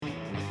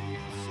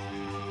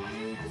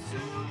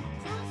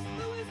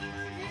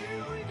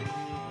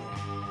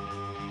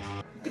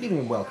Good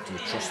evening and welcome to the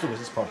Trust the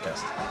Wizards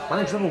podcast. My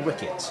name's Ronald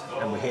Rickett,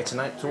 and we're here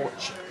tonight to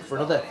watch for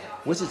another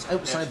Wizards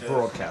Outside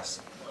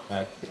broadcast,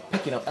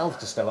 picking up Elvis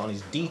Costello on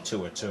his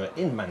Detour tour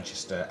in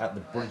Manchester at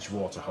the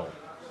Bridgewater Hall.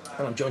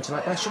 And I'm joined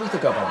tonight by Sharitha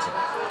Gobanza.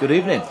 Good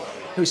evening.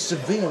 Who is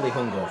severely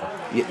hungover.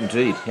 Yeah,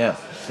 indeed, yeah.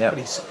 But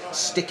he's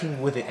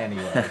sticking with it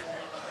anyway.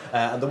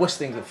 And the worst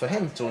thing for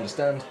him to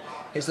understand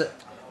is that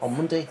on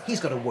Monday he's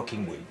got a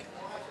working week.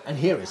 And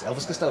here is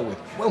Elvis Costello with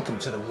Welcome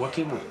to the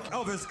Working Week.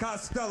 Elvis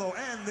Costello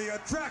and the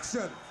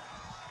Attraction.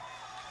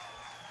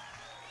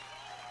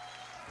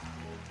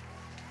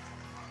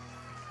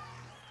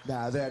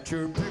 Now that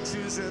your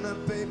pictures in the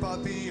paper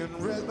being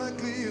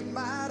rhythmically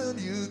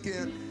admired, you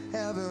can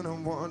have any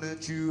one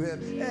that you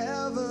have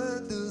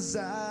ever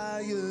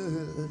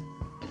desired.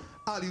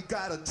 All you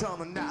gotta tell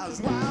me now is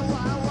why?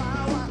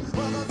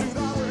 Welcome to the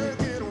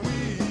working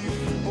week.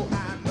 Oh,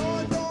 I know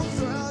it don't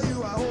thrill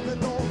you, I hope it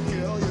don't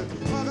kill you.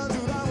 Welcome to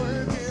the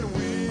working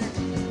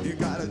week. You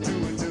gotta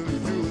do it till you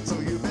do it, so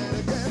you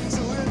better get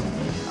to it.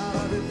 All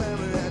of your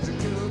family had to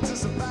kill to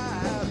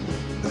survive.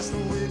 They're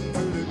still waiting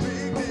for the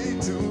big day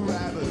to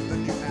arrive, but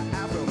then you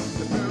have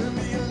to bury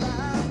me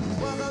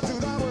alive. Welcome to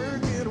the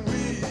working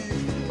week.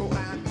 Oh,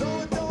 I know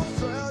it don't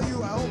thrill you,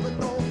 I hope it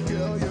don't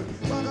kill you.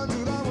 Welcome to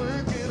the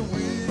working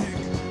week.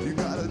 You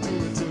gotta do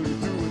it till you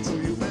do it, so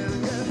you better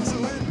get to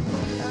it.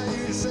 I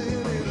hear you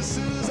saying it, this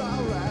is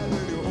alright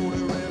when you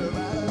only read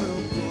about it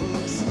in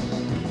books.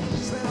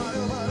 Spend all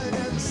your money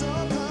getting so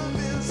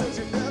convinced that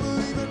you never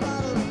even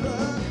bothered to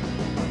learn.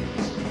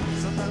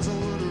 Sometimes I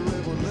wonder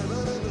if we're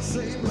living in the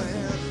same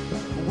land.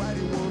 Why do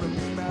you wanna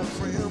be my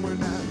friend when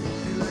I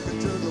feel like a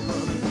jerk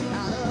running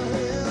out of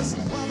this?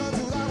 Welcome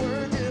to the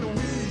working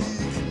week.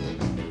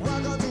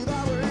 Welcome to the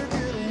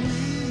working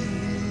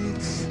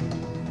week.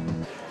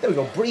 There we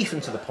go, brief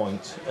and to the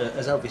point,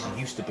 as Elvis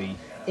used to be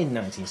in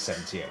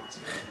 1978.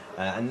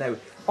 And now,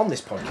 on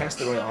this podcast,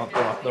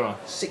 there are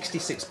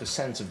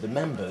 66% of the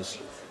members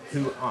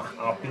who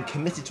are being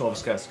committed to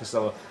Elvis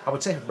Costello, I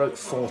would say, for about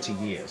 40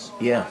 years.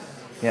 Yeah.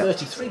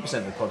 33%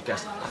 of the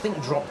podcast, I think,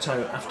 dropped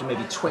out after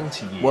maybe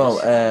 20 years. Well,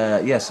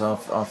 yes,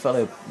 our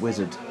fellow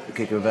wizard, the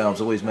Kicker of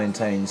Elves, always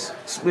maintains,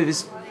 with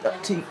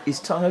his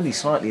tongue only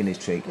slightly in his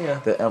cheek,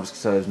 that Elvis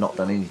Costello has not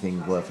done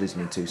anything worth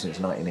listening to since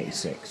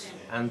 1986.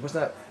 And was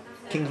that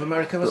King of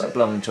America, was it?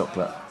 Blood and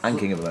Chocolate and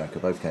King of America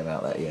both came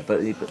out that year.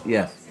 But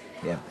yeah,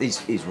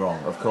 he's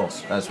wrong, of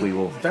course, as we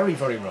will Very,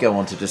 very wrong. go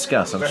on to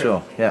discuss, I'm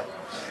sure. Yeah.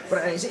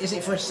 But is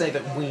it fair to say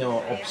that we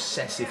are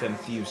obsessive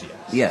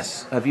enthusiasts?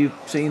 Yes. Have you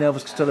seen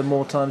Elvis Costello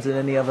more times than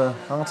any other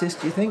artist,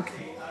 do you think?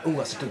 Oh,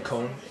 that's a good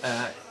call.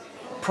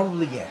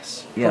 Probably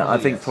yes. Yeah, I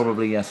think yes.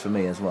 probably yes for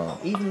me as well.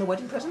 Even the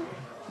wedding present?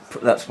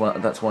 That's why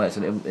it's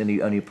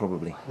only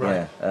probably.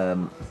 Right.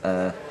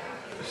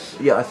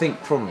 Yeah, I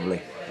think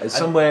probably. It's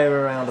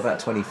somewhere around about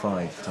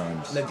 25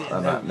 times.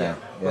 No, now.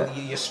 Well,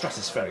 you're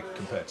stratospheric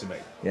compared to me.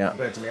 Yeah.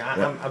 Compared to me.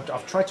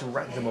 I've tried to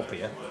rack them up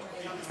here,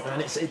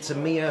 and it's a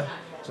mere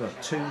 2,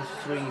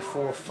 3,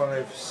 4,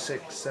 5,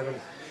 6,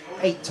 7,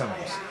 8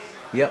 times.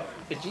 Yep.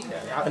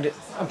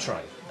 I'm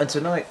trying. And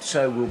tonight's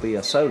show will be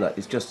a solo.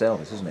 It's just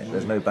Elvis, isn't it?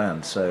 There's no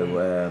band.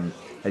 So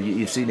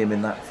you've seen him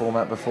in that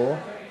format before?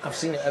 I've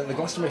seen it at the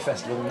Glastonbury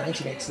Festival in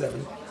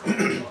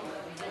 1987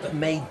 that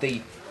made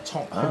the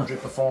top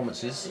 100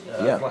 performances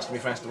at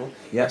Glastonbury Festival.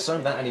 Yeah. I saw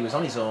him that, and he was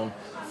on his own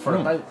for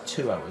about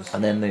 2 hours.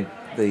 And then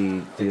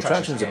the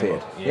attractions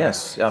appeared. Yeah.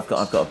 Yes, I've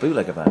got a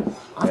bootleg of that.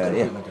 I've got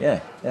a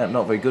bootleg. Yeah,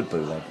 not very good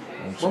bootleg.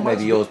 Well,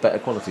 Maybe yours better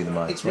quality than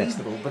mine. It's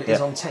reasonable, but it is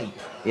on tape.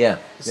 Yeah,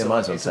 So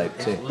mine's on it's tape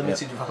too. It's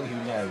limited value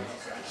now.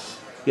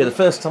 Yeah, the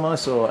first time I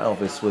saw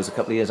Elvis was a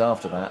couple of years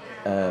after that.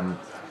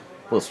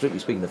 Well, strictly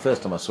speaking, the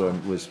first time I saw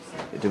him was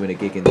doing a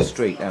gig in the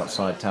street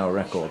outside Tower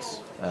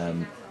Records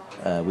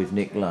with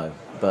Nick Lowe.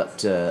 But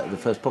the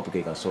first proper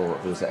gig I saw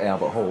was at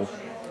Albert Hall,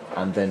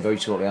 and then very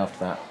shortly after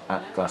that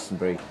at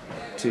Glastonbury,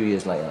 2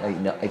 years later,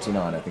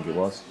 89 I think it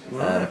was.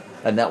 Right.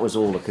 And that was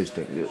all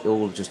acoustic,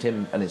 all just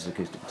him and his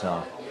acoustic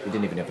guitar. He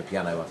didn't even have a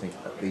piano. I think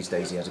these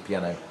days he has a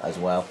piano as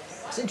well.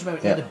 I seem to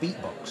remember he had a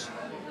beatbox.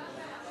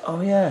 Oh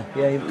yes.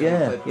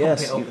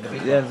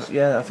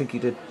 I think he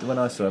did when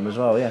I saw him as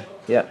well. Yeah.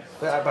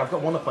 But I've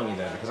got one up on you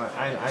there because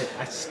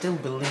I still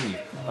believe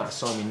that I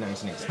saw him in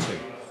 1982.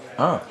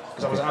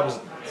 Because I was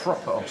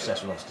proper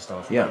obsessed with Elvis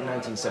Costello from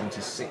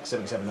 1976,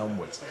 77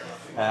 onwards.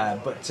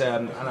 And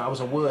I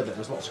was aware that there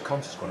was lots of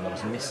concerts going on that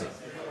I was missing.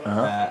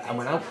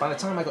 And by the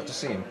time I got to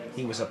see him,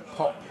 he was a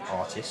pop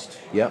artist.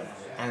 Yep.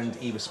 And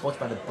he was supported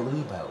by the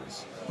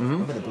Bluebells.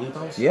 Remember the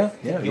Bluebells? Yeah,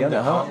 Young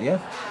at Heart, yeah.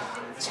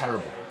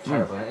 Terrible.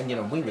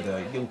 And we were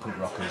the young punk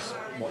rockers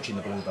watching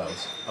the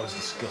Bluebells. I was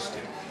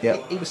disgusted.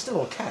 Yeah. He was still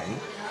okay,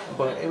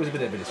 but it was a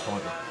bit of a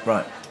disappointment.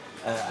 Right.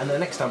 And the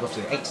next time,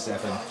 obviously,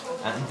 87,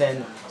 and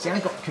then, I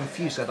got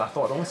confused because I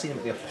thought I'd only seen him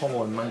at the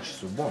Apollo in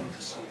Manchester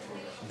once,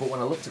 but when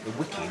I looked at the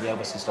wiki, the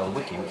Elvis Costello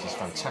wiki, which is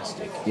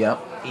fantastic,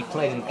 he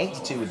played in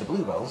 82 with the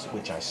Bluebells,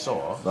 which I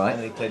saw, right. And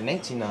then he played in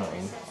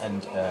 89,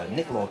 and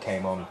Nick Law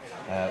came on,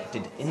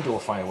 did indoor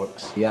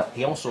fireworks.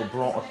 He also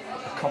brought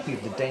a copy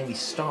of the Daily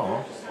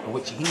Star,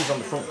 which he was on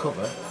the front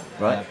cover,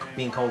 right.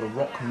 Being called a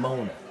rock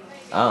moaner.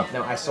 Ah.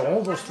 Now, I saw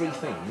all those three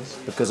things.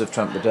 Because of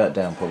Tramp the Dirt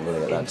Down, probably,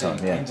 at that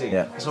time. Yeah, indeed.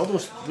 yeah. I saw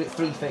those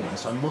three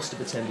things, so I must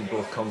have attended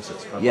both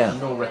concerts, but I've Yeah.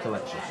 got no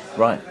recollection.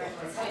 Right.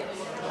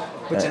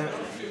 But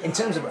in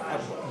terms of...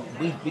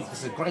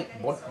 there's a great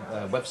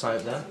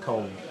website there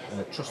called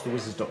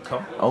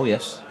trustthewizards.com. Oh,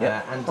 yes.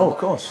 Yeah. Of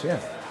course, yeah.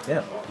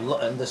 Yeah.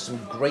 And there's some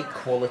great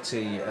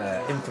quality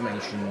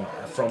information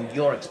from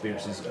your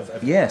experiences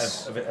of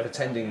Yes. of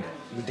attending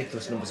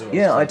ridiculous numbers of...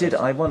 Yeah, I did.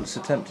 I once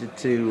attempted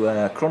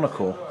to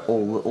chronicle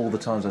all the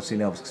times I've seen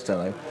Elvis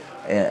Costello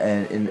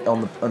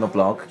on a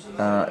blog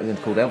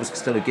called Elvis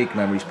Costello Gig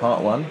Memories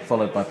Part 1,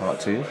 followed by Part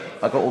 2.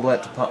 I got all the way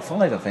up to Part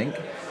 5, I think,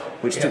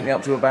 which took me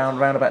up to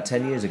around about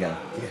 10 years ago.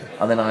 Yeah.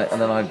 And then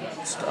I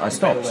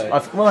stopped.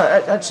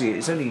 Actually,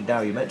 it's only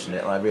now you mention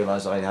it, and I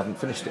realise I haven't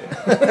finished it.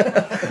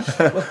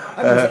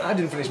 I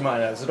didn't finish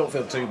mine out, so don't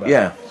feel too bad.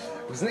 Yeah.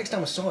 Because the next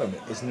time I saw him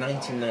is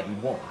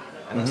 1991,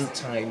 and that's the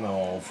time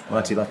of...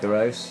 Mighty Like a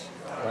Rose,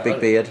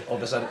 Big Beard.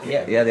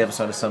 Yeah, The Other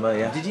Side of Summer,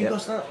 yeah. Did you go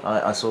to that?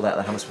 I saw that at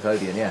the Hammersmith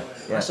Odeon, yeah.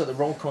 I saw the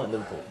Roll Call at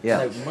Liverpool.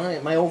 Yeah.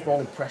 Now, my overall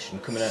impression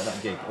coming out of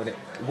that gig was it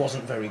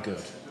wasn't very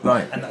good.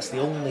 Right. And that's the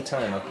only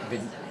time I've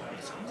been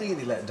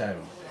really let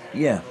down.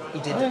 Yeah. He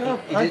did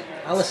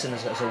Alison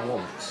as a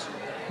waltz.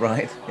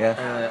 Right,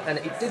 yeah. And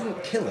it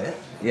didn't kill it,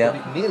 Yeah.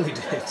 but it nearly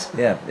did.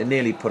 Yeah, it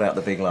nearly put out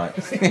the big light.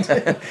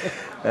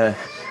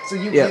 So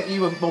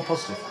you were more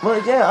positive?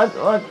 Well,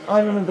 yeah,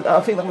 I remember.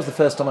 I think that was the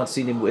first time I'd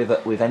seen him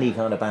with any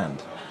kind of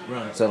band.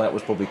 Right. So that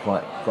was probably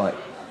quite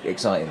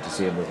exciting to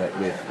see him with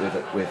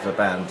a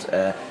band.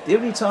 The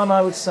only time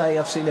I would say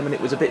I've seen him and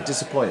it was a bit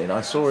disappointing,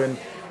 I saw him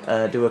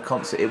do a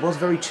concert. It was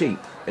very cheap.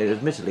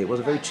 Admittedly, it was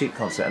a very cheap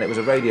concert, and it was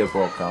a radio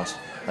broadcast.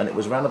 And it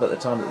was around about the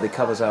time that the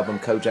covers album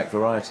Kojak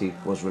Variety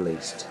was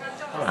released.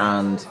 Oh.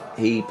 And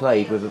he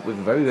played with a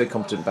very, very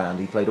competent band.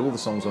 He played all the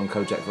songs on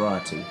Kojak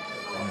Variety,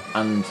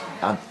 and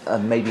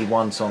maybe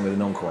one song with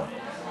an encore.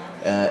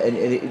 And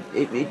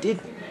it did,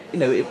 you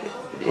know,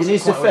 in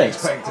his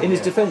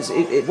defence,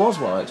 it was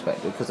what I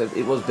expected, because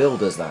it was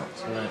billed as that.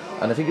 Right.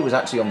 And I think it was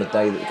actually on the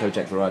day that the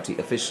Kojak Variety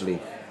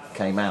officially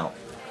came out.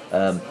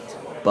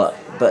 But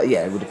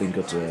yeah, it would have been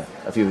good to hear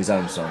a few of his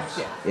own songs.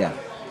 Yeah.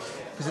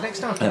 Because the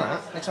next after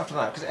that,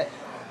 because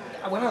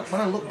when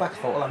I look back, I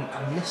thought, well,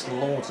 I missed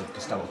loads of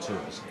Costello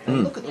tours.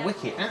 And look at the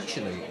wiki,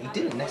 actually, he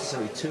didn't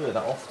necessarily tour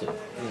that often,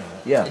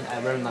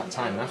 around that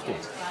time and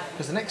afterwards.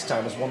 Because the next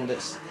time was one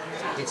it's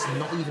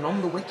not even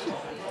on the wiki.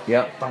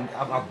 Yeah. But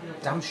I'm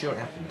damn sure it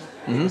happened.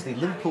 It was the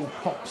Liverpool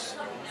Pops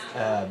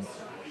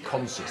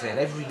concerts they had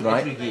every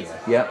year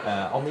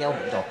on the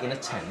Albert Dock in a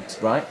tent.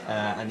 Right.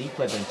 And he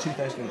played there in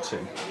 2002.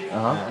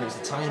 And it was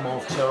the time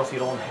of Tear Off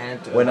Your Own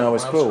Head. When I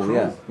Was Cruel,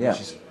 yeah. Which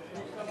is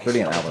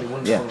brilliant album.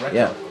 Wonderful record.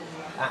 Yeah.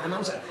 And that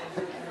was a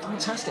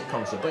fantastic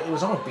concert, but it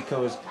was odd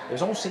because it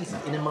was all seated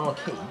in a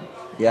marquee,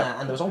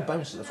 and there was all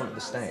bouncers at the front of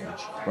the stage,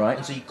 right?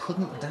 And so you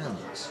couldn't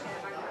dance,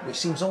 which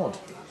seems odd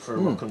for a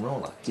rock and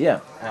roll act. Yeah.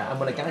 And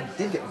when a guy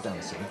did get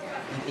dancing,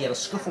 he had a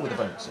scuffle with the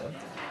bouncer.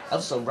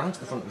 Elvis ran to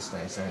the front of the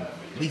stage saying,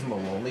 "Leave him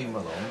alone, leave him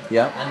alone."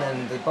 Yeah. And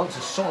then the bouncer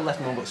sort of left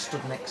him alone, but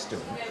stood next to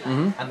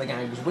him, and the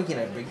guy was wigging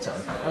out big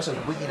time. I was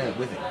wigging out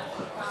with him.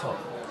 I thought,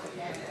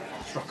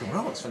 it's rock and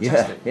roll, it's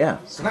fantastic. Yeah.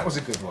 So that was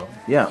a good one.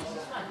 Yeah.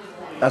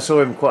 I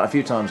saw him quite a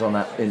few times on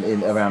that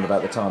in around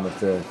about the time of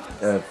the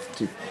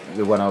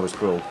When I Was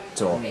Cruel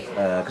tour,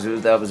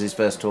 because that was his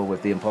first tour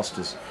with the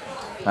Imposters,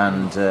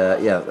 and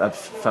a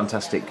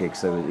fantastic gig.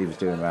 So he was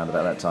doing around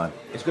about that time.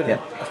 It's good.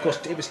 Yeah. Of course,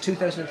 it was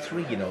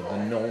 2003. The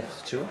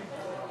North tour.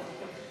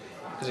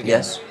 Again,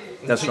 yes,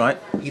 that's right.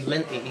 He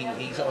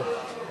sort of.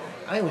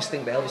 I always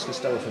think that Elvis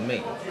Costello, for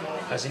me,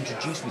 has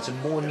introduced me to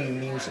more new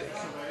music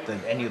than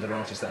any other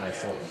artist that I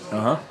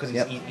follow. Because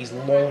he's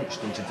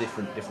launched into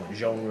different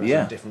genres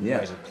and different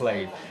ways of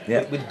playing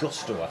with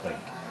gusto, I think.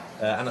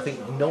 And I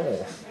think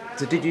North.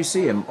 So did you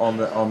see him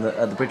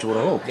at the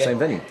Bridgewater Hall, same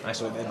venue? I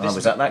saw it. I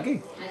was at that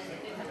gig.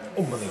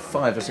 Unbelievable.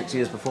 5 or 6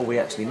 years before we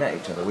actually met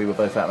each other, we were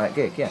both at that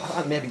gig. Yeah.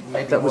 Maybe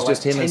that was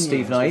just him and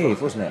Steve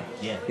Naive, wasn't it?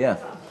 Yeah.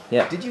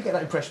 Yeah. Did you get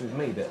that impression with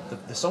me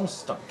that the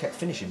songs kept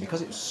finishing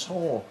because it was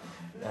so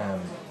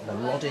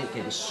melodic,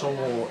 it was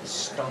so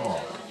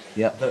stark,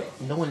 that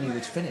no one knew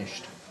they'd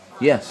finished?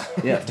 Yes,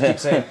 yeah. To keep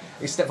saying,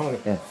 he stepped on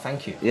and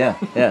thank you. Yeah.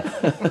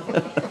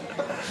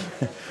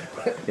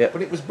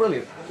 But it was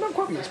brilliant. Not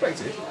quite what you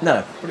expected.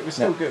 No. But it was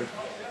so good.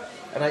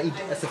 And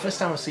it's the first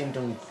time I've seen him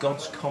done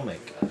God's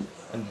Comic.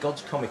 And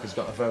God's Comic has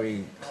got a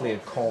very clear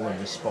call and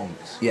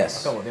response.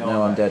 Yes. I don't know what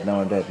No, I'm dead,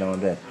 no, I'm dead, no, I'm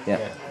dead.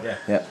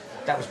 Yeah.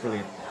 That was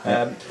brilliant.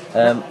 Yeah.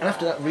 And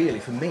after that, really,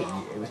 for me,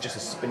 it was just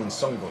a spinning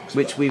songbook.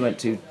 Which we went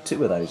to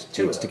two of those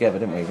gigs together,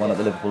 didn't we? One at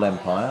the Liverpool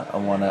Empire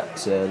and one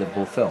at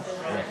Liverpool Film.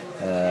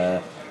 They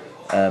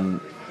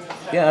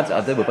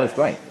were both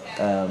great.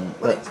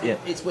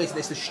 It's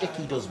the shtick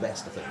he does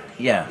best, I think.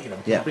 Yeah.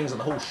 He brings on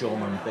the whole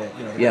showman bit.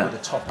 With the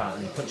top out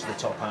and he punches the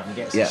top out and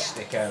he gets his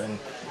stick out and.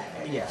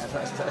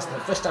 That's the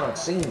first time I've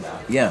seen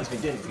that. Yeah. He's been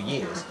doing it for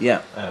years.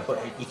 Yeah.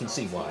 But you can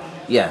see why.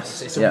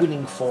 Yes. It's a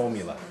winning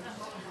formula.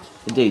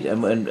 Indeed,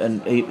 and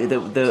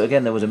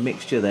there was a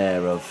mixture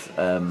there of,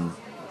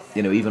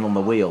 even on the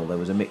wheel, there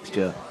was a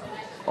mixture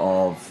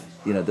of,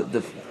 you know,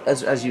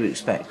 as you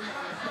expect.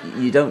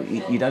 You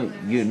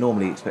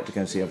normally expect to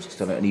go and see Elvis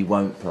Costello and he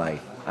won't play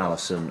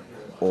Alison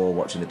or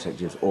Watching the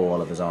Detectives or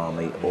Oliver's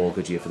Army or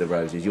Good Year for the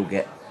Roses. You'll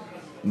get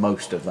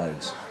most of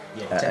those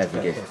at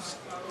every gig.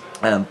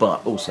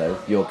 But also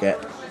you'll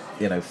get,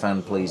 you know,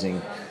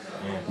 fan-pleasing,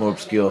 more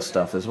obscure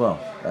stuff as well.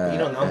 You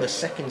know, on the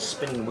second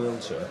Spinning Wheel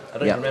tour, I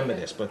don't remember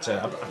this, but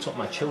I took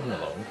my children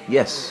along.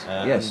 Yes,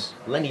 yes.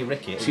 Lenny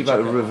Rickett. She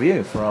wrote a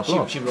review for our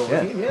blog. She wrote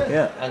a review,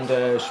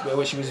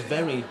 and she was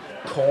very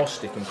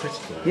caustic and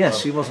critical.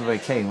 Yes, she wasn't very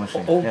keen, was she?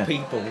 Old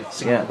people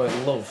singing about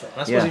love.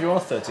 And I suppose if you're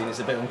 13, it's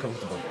a bit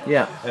uncomfortable.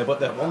 Yeah. But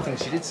the one thing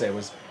she did say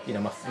was, you know,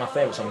 my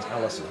favourite song was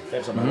Alison.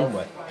 Favourite song, my one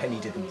where Penny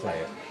didn't play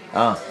it.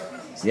 Ah,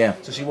 yeah.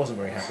 So she wasn't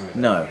very happy with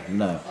it.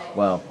 No.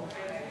 Well,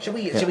 Shall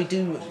we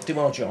do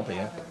our job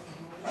here?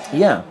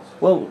 Yeah.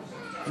 Well,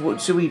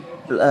 should we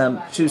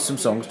choose some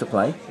songs to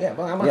play? Yeah.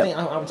 Well, I think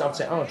I would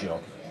say our job,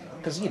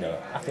 because you know,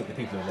 I think the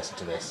people who listen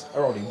to this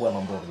are already well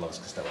on board with Elvis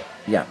Costello.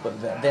 Yeah.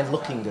 But they're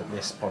looking at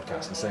this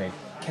podcast and saying,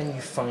 "Can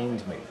you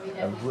find me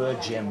a rare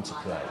gem to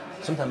play?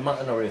 Something I might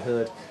have already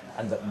heard,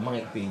 and that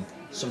might be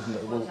something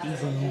that will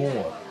even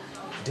more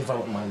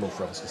develop my love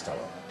for Elvis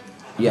Costello."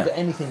 Yeah. Is there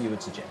anything you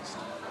would suggest?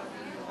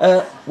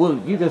 Well,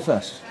 you go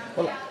first.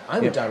 Well, I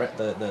would direct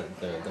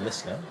the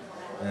listener,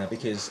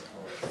 because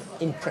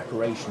in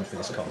preparation for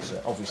this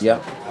concert, obviously,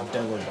 I've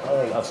downloaded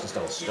all Elvis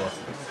Costello stuff.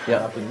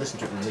 Yeah. I've been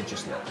listening to it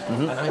religiously,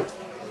 and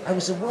I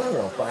was aware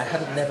of, but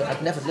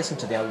I'd never listened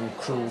to the album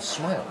Cruel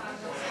Smile,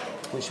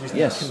 which was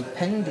the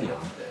compendium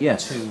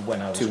to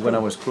When I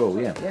Was Cruel.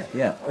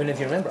 Yeah. And if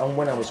you remember, on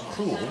When I Was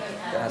Cruel,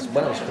 that's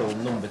When I Was Cruel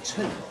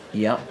 #2.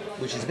 Yeah.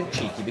 Which is a bit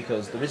cheeky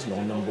because there is no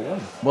 #1.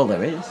 Well,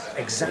 there is.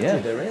 Exactly,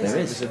 there is.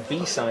 There's a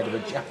B-side of a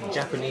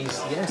Japanese.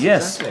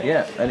 Yes, exactly.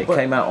 yeah, and it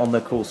came out on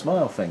the Cool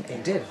Smile thing.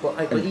 It did, but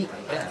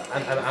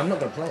I'm not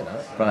going to play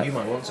that. Right. You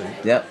might want to.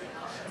 Yeah.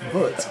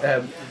 But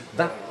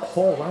that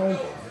whole album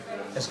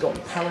has got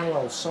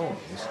parallel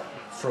songs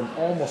from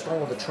almost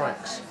all of the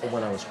tracks of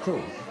When I Was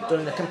Cruel, done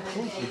in a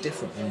completely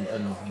different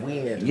and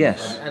weird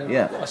and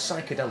a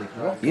psychedelic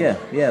rock.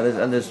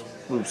 There's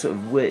sort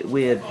of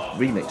weird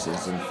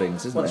remixes and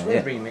things, isn't there?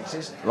 Weird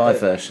remixes.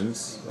 Live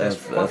versions of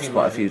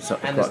quite a few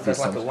songs. And there's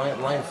like a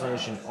live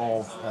version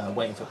of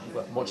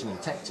Watching the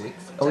Detective.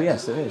 Oh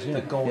yes, there is. Yeah.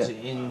 That goes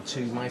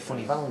into My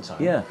Funny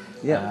Valentine.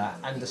 Yeah.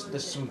 And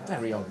there's some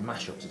very odd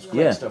mashups. It's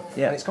great stuff.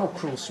 Yeah. And it's called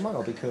Cruel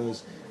Smile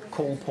because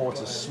Cole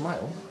Porter's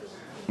Smile.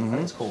 And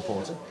it's Cole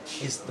Porter,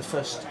 is the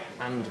first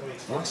and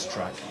last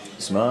track.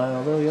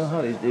 Smile though your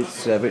heart.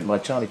 It's written by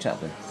Charlie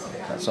Chaplin.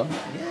 That song.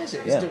 Yeah, is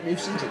it? Who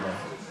sings it then?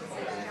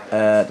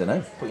 I don't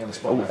know. Put you on the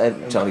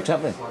spot. Charlie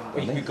Chaplin.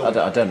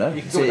 I don't know.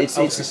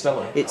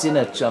 It's in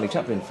a Charlie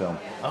Chaplin film.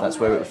 That's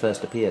where it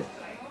first appeared.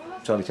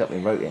 Charlie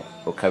Chaplin wrote it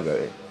or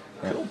co-wrote it.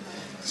 Yeah. Cool.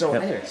 So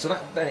anyway,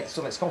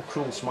 so it's called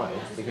Cruel Smile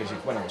because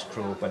When I Was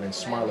Cruel, but then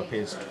Smile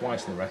appears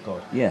twice in the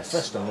record. Yes.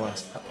 First and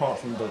last, apart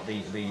from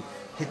the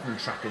hidden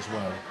track as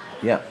well.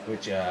 Yeah.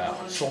 Which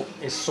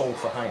is Soul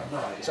for Hire.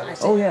 So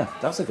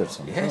that's a good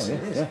song. Yes,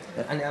 it is.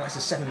 Yeah. And that's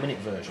a 7-minute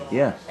version.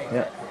 Yeah.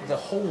 The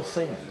whole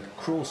thing,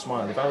 Cruel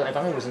Smile. If I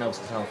was an Elvis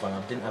Costello fan,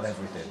 I didn't have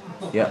everything.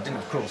 Yeah. I didn't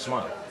have Cruel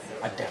Smile.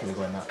 I'd definitely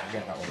go and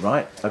get that one.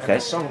 Right. Okay.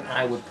 And the song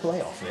I would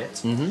play off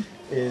it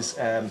is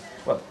I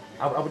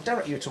would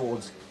direct you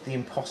towards The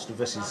Imposter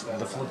versus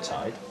The Flood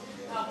Tide,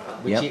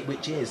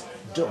 which is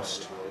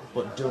Dust,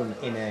 but done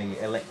in a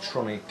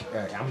electronic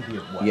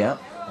ambient way.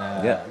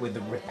 With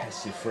the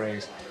repetitive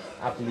phrase,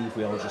 I believe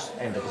we all just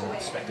end up as a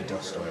speck of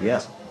dust. Or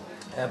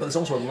but there's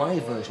also a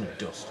live version of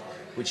Dust,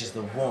 which is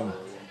the one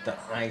that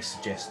I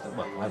suggest that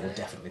I will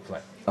definitely play.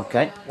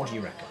 Okay. What do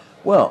you reckon?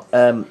 Well,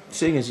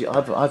 seeing as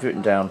I've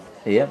written down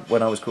here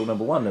When I Was Cruel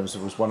 #1,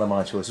 it was one of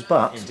my choices,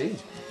 but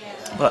indeed.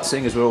 But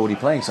seeing as we're already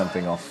playing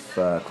something off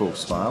Cruel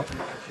Smile,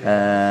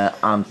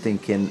 I'm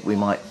thinking we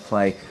might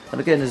play.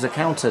 And again, there's a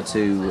counter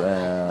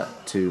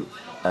to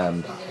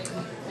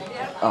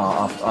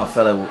our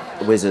fellow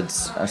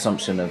wizards'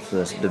 assumption of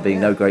there being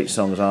no great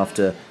songs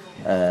after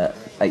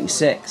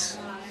 '86.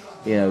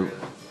 You know,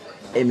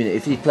 I mean,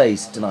 if he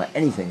plays tonight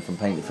anything from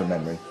Painted from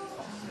Memory,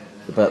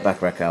 the Burt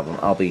Bacharach album,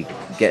 I'll be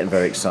getting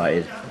very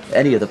excited.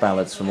 Any of the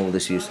ballads from All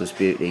This Useless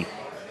Beauty.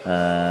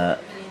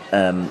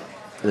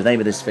 The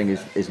name of this thing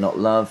is Not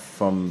Love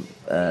from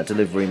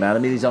Delivery Man. I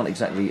mean, these aren't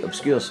exactly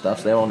obscure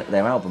stuff. They're on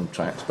their album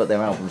tracks, but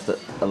they're albums that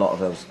a lot of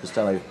Elvis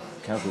Costello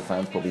casual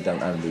fans probably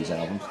don't own these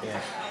albums.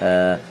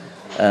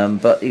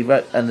 But he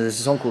wrote, and there's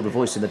a song called A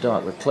Voice in the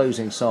Dark, the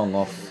closing song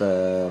off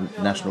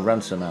National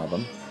Ransom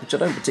album, which I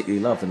don't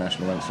particularly love, the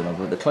National Ransom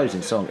album, but the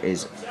closing song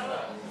is,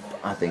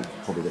 I think,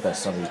 probably the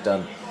best song he's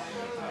done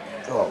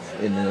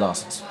in the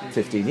last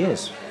 15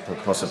 years,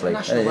 possibly.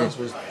 National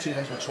Ransom was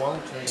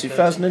 2012?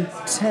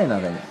 2010, I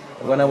think.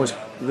 When I was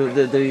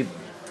the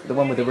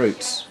one with the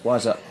Roots,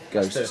 Wise Up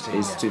Ghost,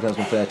 is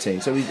 2013.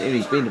 So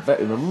he's been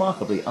very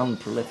remarkably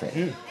unprolific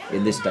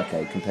in this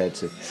decade compared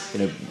to, you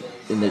know,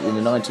 in the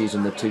 90s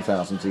and the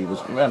 2000s. He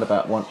was around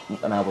about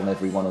an album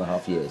every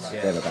 1.5 years,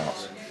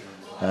 thereabouts.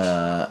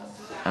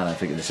 and I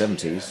think in the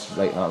 70s,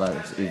 late like that,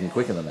 it's even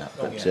quicker than that.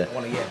 But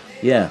one a year.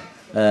 Yeah.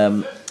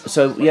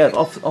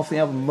 Off the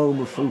album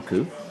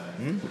Momofuku,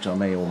 which I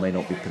may or may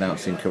not be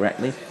pronouncing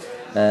correctly,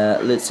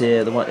 let's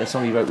hear a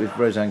song he wrote with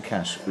Roseanne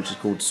Cash, which is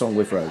called Song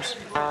with Rose.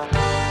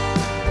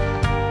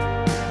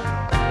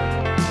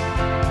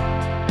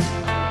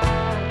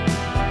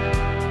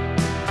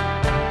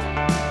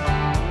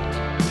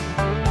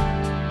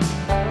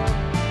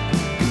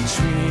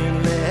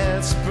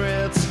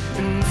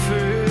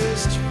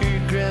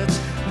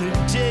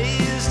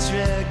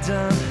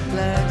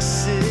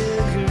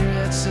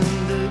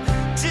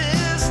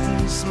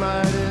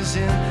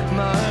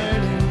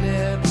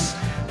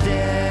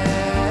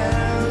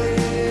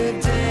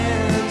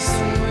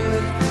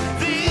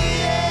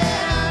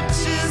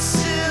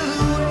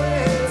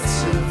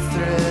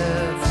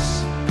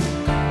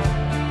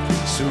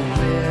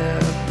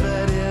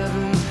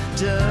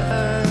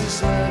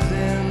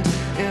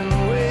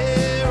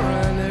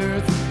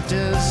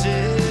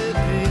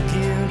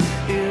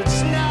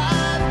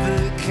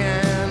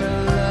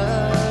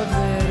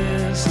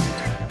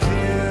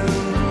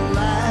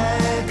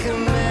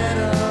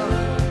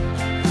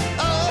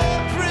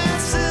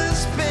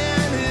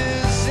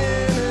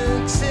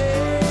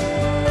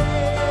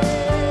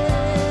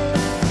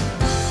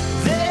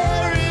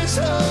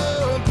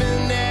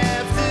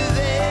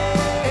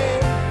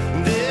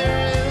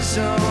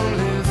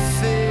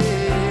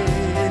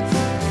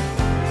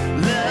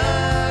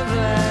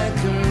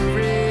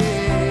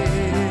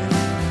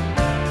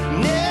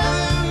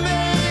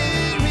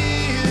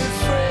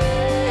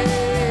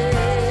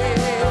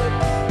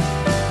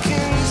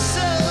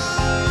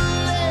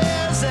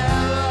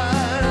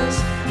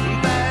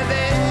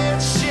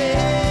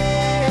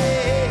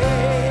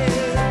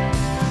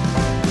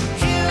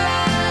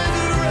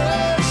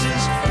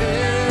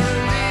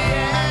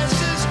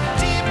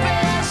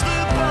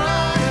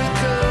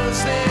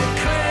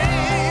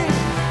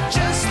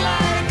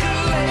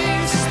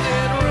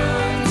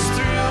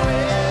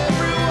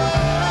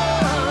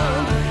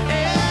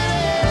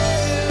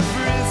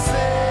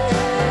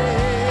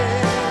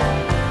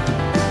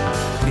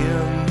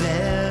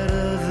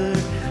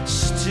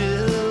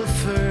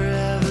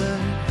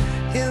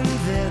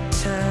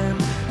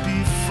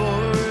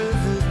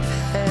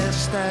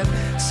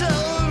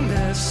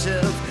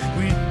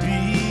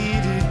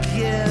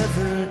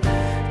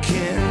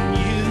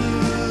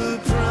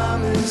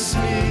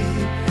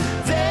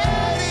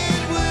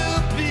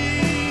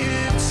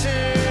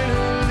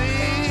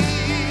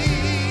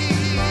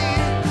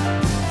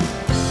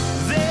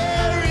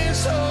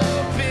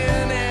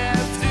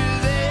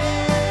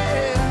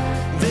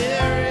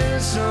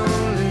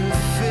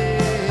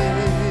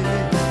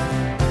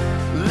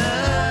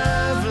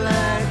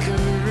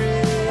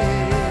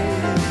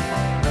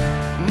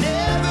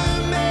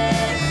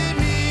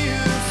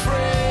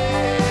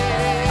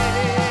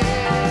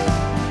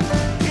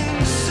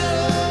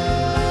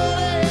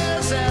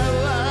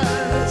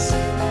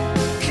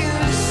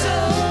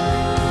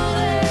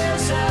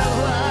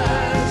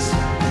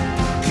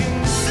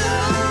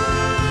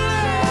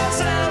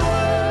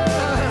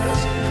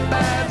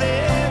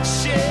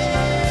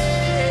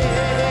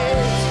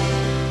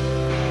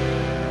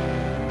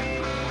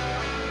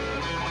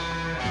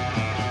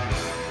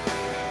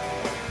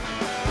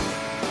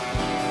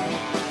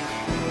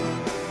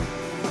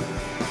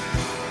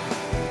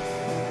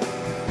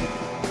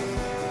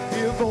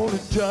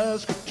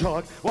 Just could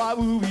talk, why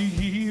would we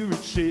hear it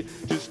say?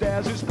 Just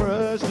as it's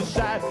brushed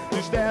aside,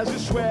 just as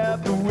it's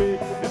swept away,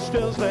 it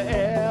stills the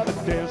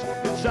evidence,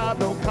 it's of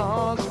no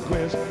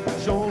consequence.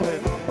 It's only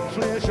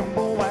flesh and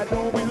bone, why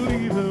don't we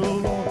leave it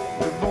alone?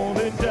 If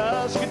only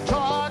dust could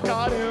talk,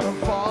 God in a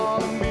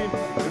falling beam.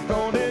 If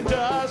only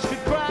dust could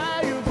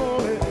cry, if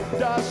only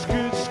dust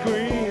could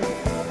scream.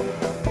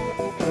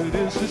 But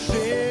it's a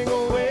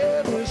single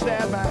witness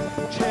that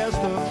might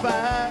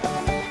testify.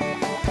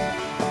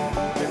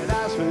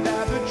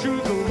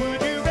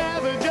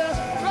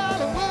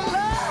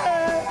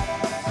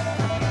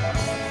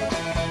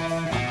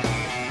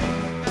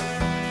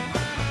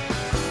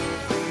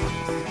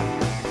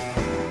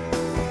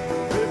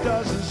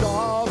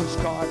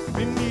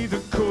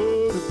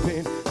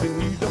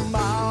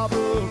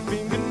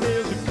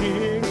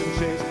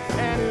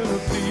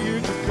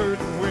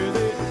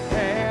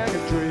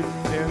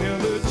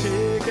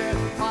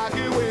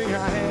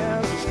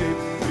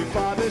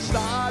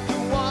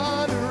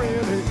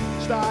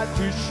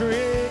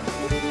 Shrink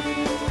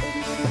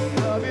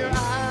of your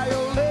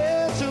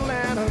eyelids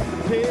and a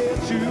head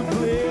to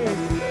blink.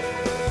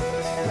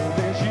 And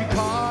then she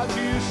caught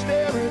you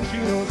staring, she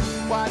knows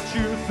what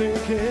you're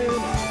thinking.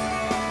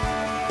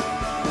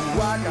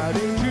 What got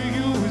into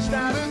you is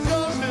not a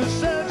ghost as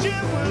such,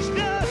 it was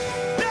just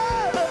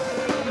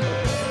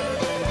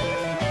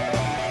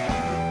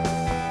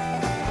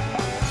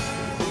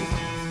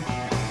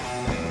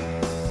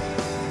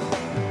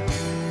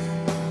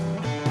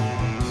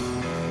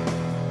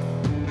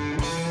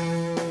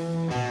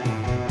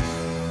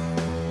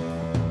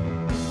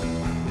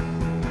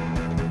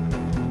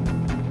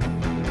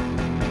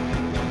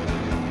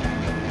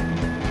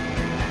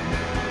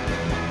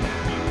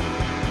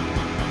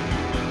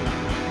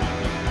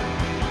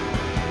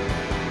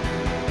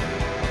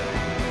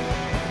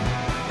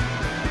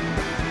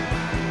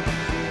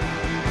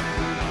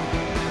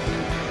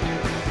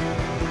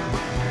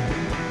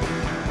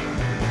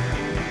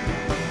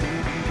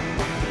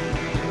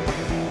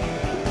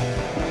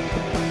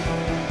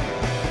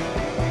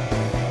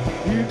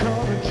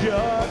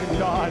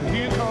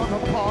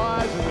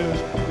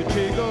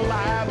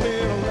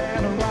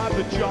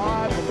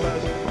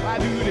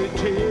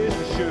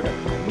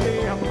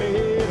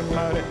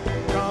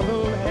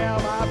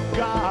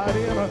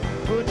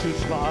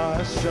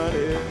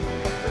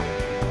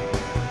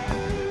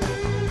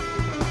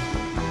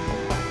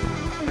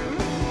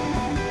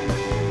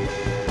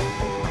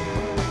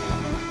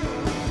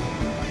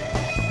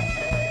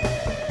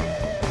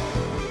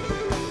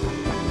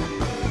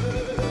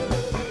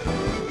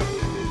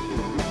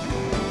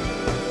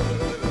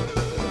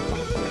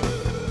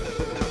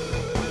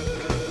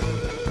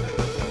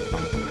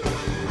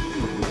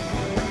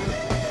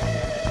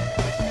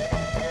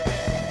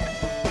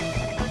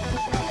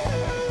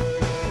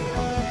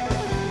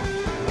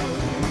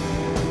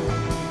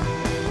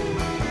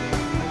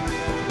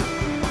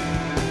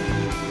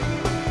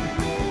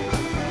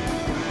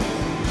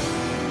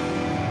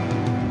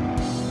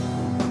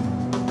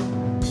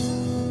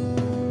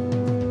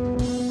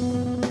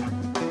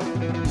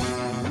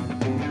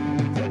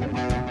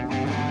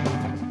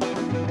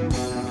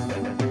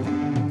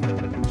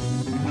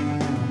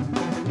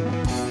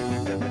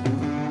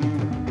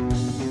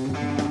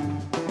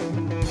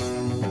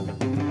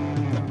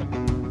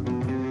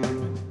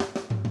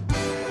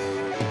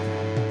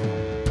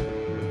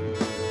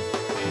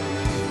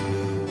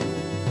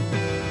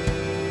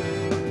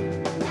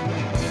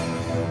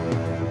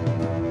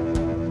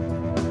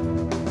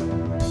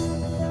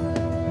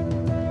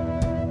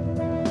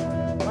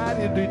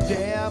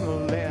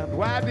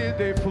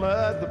did they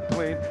flood the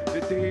plane?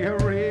 Did they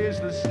erase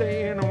the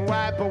stain and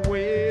wipe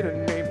away the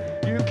name?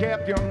 You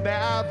kept your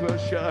mouth well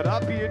shut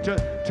up here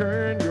to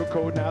turn your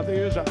coat. Now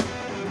there's a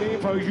name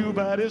for you,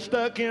 but it's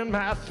stuck in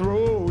my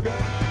throat.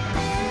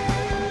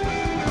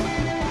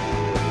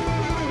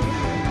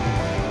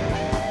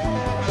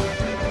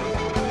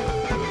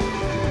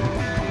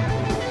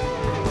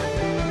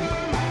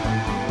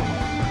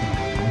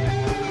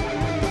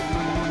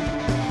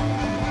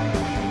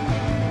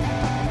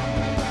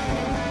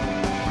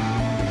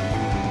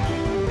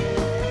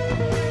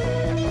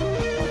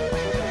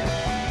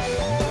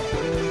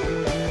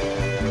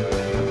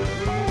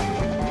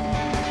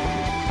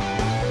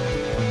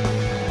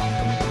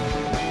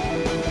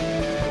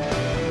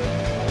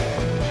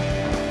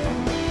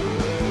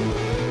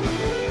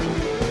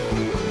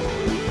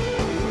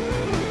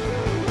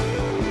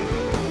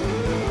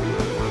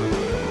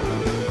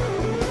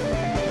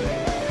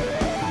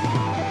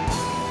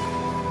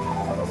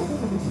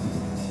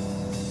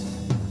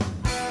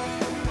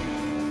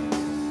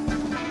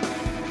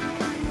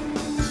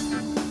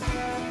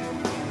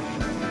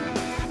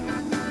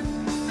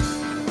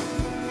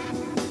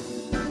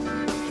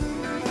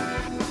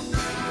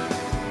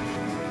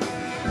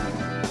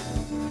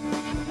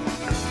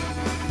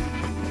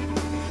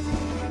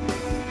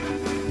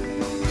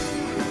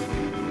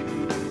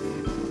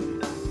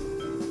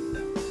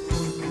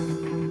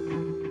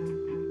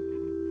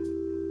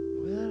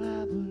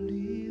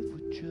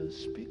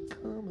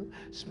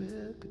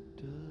 Speck of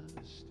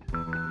dust.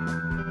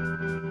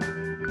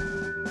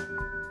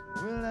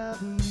 Well, I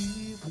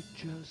believe we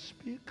just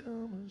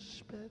become a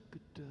speck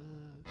of dust.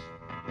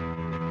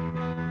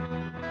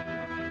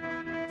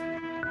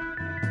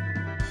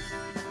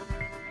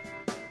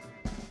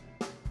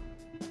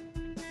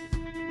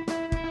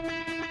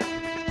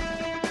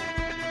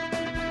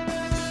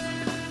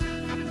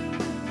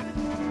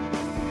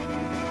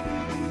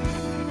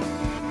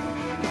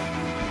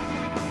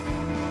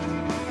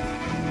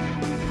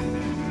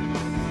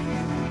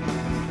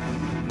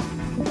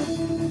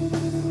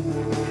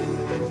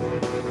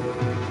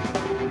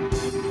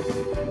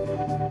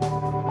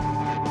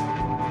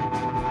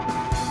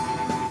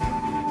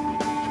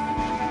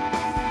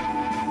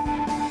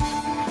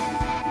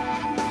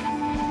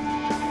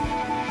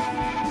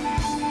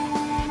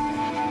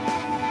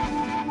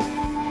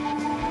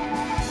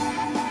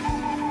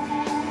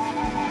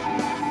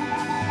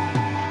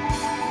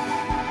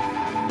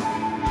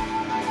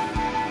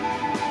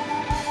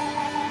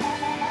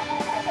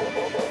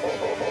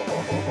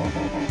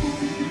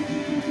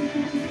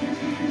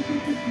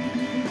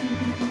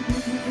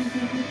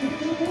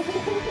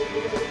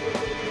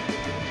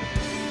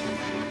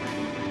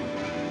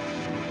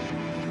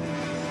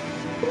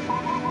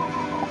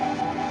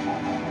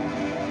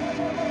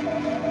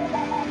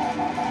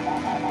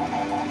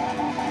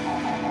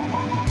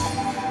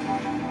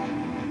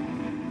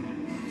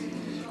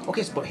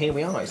 Okay, but here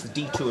we are. It's the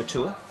Detour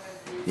tour.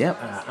 Yep.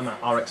 And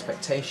our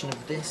expectation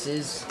of this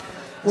is.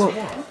 Well,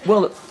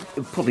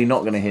 probably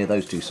not going to hear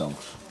those two songs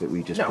that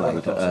we just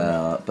played.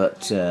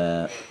 But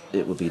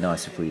it would be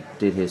nice if we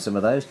did hear some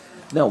of those.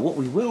 No, what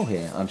we will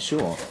hear, I'm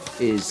sure,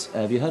 is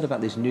have you heard about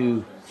these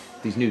new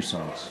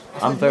songs?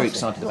 I'm very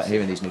excited about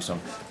hearing these new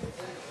songs.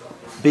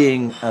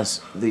 Being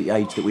as the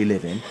age that we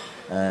live in,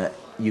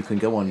 you can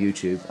go on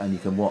YouTube and you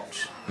can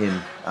watch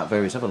him at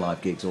various other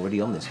live gigs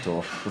already on this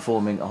tour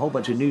performing a whole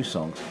bunch of new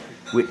songs,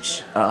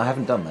 which I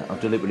haven't done that.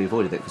 I've deliberately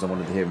avoided it because I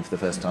wanted to hear him for the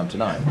first time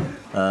tonight.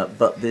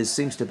 But there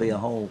seems to be a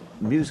whole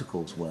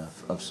musical's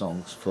worth of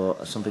songs for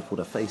something called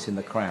A Face in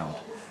the Crowd.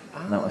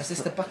 Now, is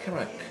this the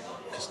Bacharach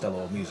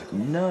Costello musical?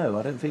 No,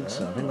 I don't think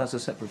so. I think that's a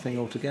separate thing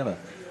altogether.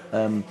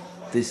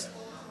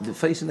 The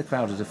Face in the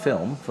Crowd is a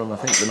film from, I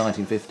think, the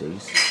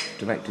 1950s,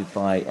 directed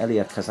by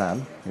Elia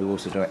Kazan, who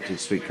also directed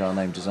Streetcar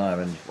Named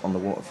Desire and On the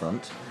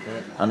Waterfront.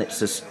 And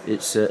it's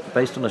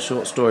based on a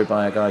short story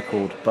by a guy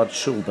called Bud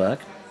Schulberg.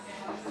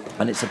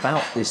 And it's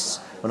about this.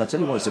 When I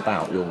tell you what it's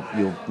about,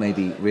 you'll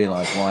maybe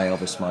realise why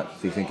Elvis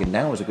might be thinking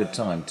now is a good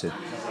time to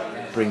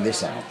bring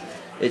this out.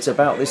 It's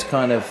about this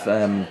kind of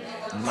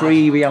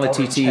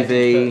pre-reality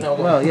TV.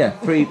 Well, yeah,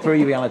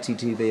 pre-reality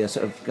TV. A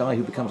sort of guy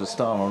who becomes a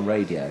star on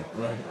radio,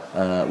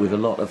 with a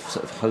lot of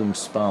sort of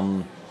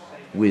homespun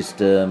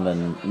wisdom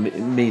and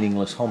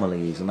meaningless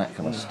homilies and that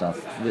kind of stuff,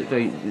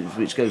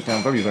 which goes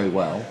down very, very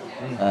well.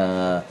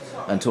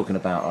 And talking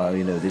about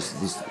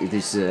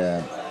this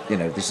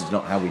is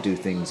not how we do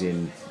things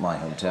in my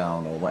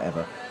hometown or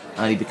whatever.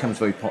 And he becomes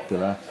very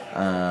popular.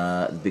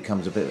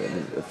 Becomes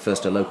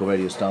first a local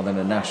radio star, then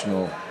a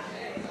national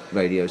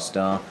radio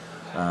star,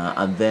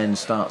 and then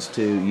starts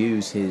to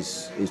use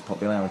his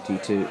popularity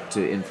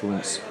to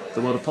influence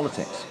the world of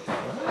politics.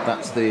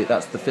 That's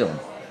the film.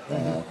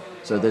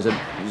 So there's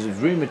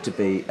rumoured to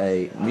be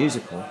a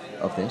musical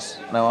of this.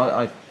 Now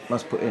I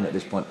must put in at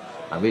this point,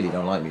 I really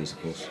don't like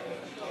musicals,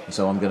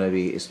 so I'm going to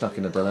be stuck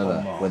in a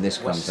dilemma when this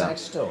comes out.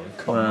 Story.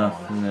 Well,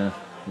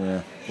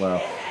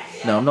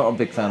 no, I'm not a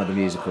big fan of the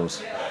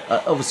musicals.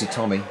 Obviously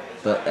Tommy,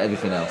 but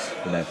everything else,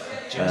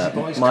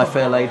 My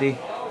Fair Lady.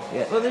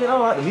 Yeah, well, I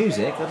like the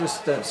music. I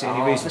just don't see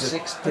any reason to.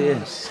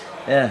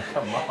 Yeah.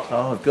 Come on.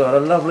 Oh, I've got a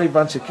lovely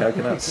bunch of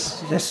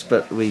coconuts. Yes,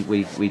 but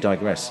we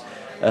digress.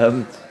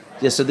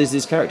 So there's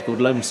this character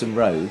called Lonesome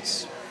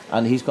Rhodes,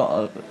 and he's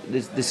got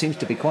there seems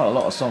to be quite a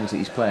lot of songs that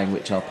he's playing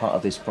which are part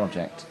of this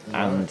project.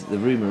 And the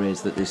rumour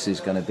is that this is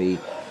going to be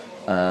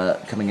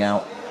coming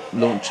out,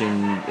 launching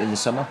in the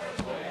summer,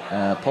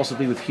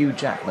 possibly with Hugh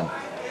Jackman.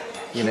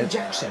 Hugh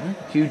Jackson?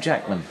 Hugh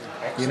Jackman.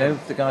 Excellent. You know,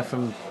 the guy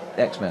from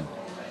X-Men.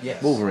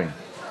 Yes. Wolverine.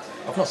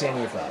 I've not seen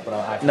any of that, but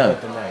I've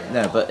heard the name.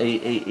 No, but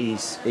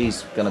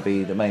he's going to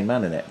be the main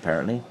man in it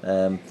apparently.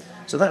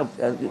 So that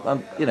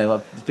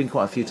I've been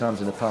quite a few times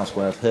in the past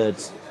where I've heard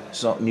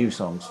new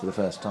songs for the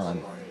first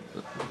time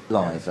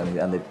live,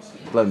 and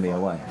they've blown me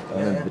away. I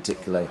remember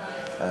particularly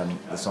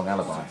the song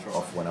Alibi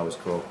off When I Was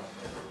Cruel,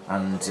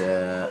 and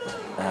the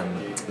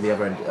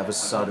other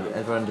side of the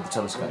other end of the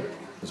telescope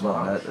as well.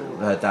 I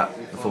heard that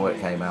before it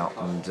came out,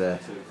 and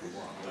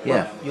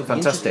you'll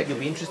fantastic. You'll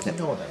be interested to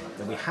know then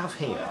that we have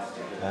here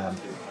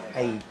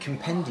a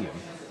compendium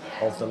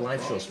of the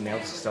live shows from the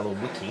Elvis Costello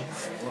wiki.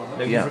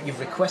 Now, you've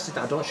requested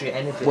that I don't show you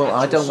any of the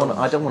I don't songs.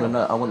 want to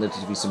know. I want there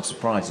to be some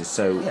surprises.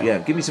 So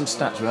give me some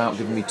stats without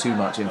giving me too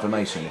much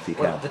information, if you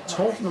can. Well, the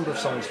total number of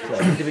songs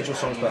played, individual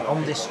songs played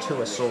on this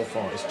tour so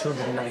far is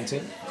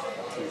 219.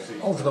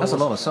 That's a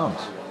lot of songs.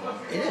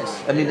 It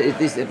is. I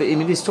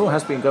mean, this tour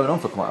has been going on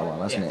for quite a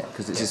while, hasn't it?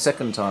 Because it's the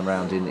second time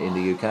round in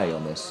the UK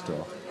on this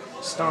tour.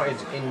 Started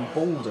in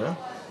Boulder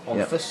on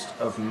 1st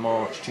of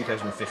March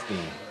 2015.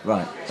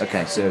 Right.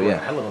 Okay. So a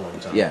hell of a long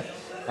time. Yeah.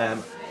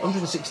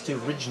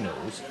 162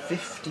 originals,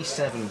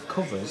 57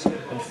 covers,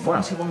 and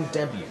 41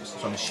 debuts.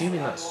 So I'm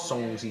assuming that's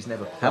songs he's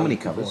never played. How many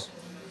before. covers?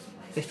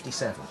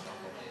 57.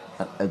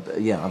 But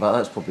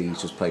that's probably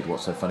he's just played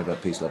What's So Funny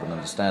About Peace, Love and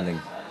Understanding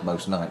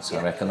most nights.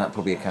 I reckon that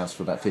probably accounts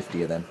for about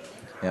 50 of them.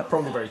 Yeah.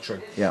 Probably very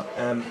true. Yeah.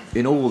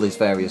 In all these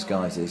various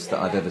guises that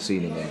I've ever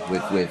seen him in,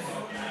 with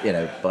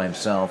by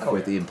himself,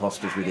 with the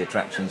Imposters, with the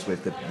Attractions,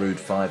 with the Rude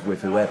Five,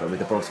 with whoever, with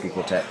the Brodsky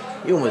Quartet,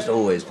 he almost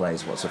always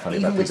plays What's So Funny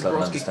Even About with Peace, the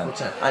Love and Brodsky Understanding.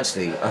 Quartet?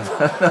 Actually, I'm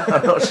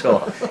not sure.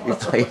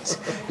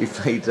 He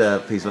played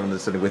Peace, Love and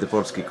Understanding with the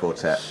Brodsky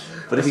Quartet.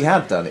 But if he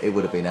had done it, it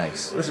would have been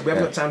ace. Listen, we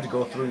haven't got time to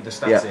go through the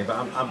stats here, but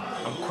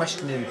I'm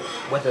questioning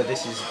whether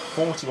this is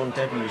 41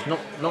 debuts, not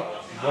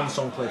one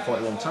song played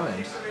 41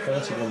 times,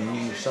 41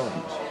 new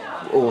songs.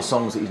 Or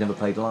songs that he's never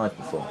played live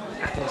before.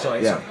 I think so.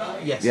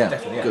 Yes,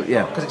 definitely. Yeah. Good,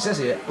 yeah. Because it says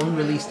here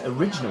unreleased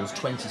originals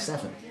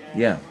 27.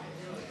 Yeah.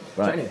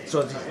 So Right. anyway,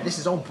 so this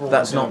is all brought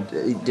That's down. not.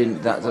 It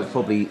didn't. That's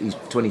probably. He's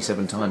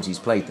 27 times he's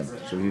played them.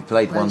 So if he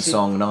played one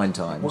song 9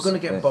 times. We're going to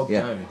get bogged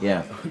down.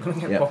 Yeah. We're going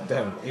to get bogged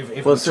down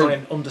if Well, we so try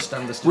and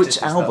understand the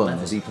statistics. Which album that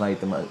has he played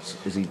the most?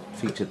 Has he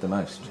featured the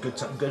most? Good.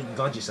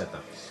 Glad you said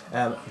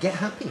that. Get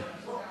Happy.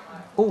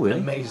 Oh,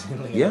 really?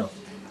 Amazingly Yeah. enough.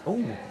 Oh,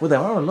 Well, there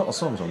are a lot of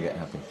songs on Get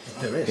Happy.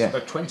 there is Yeah.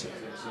 about 20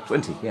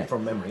 20, yeah.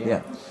 from memory.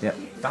 Yeah, yeah.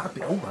 That'd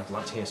be. Oh, I'd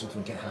like to hear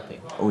something. Get Happy.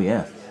 Oh,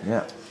 yeah,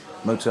 yeah.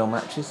 Motel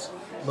Matches.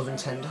 Love and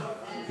Tender.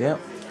 Yeah.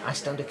 I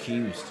Stand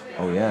Accused.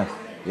 Oh, yeah,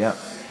 yeah.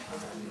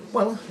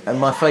 Well, And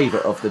my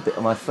favourite of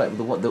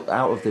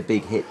out of the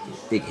big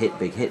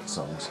hit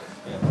songs,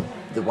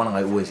 the one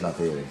I always love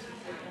hearing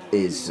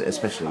is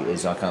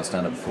I Can't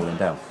Stand Up for Falling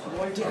Down.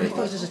 I thought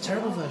there's a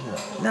terrible version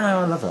of it. No,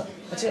 I love that.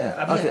 That's it.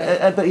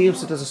 Yeah. But he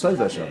also does a slow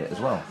version of it as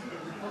well.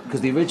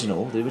 Because the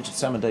original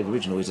Sam and Dave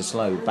original is a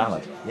slow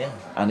ballad. Yeah.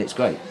 And it's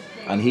great.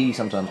 And he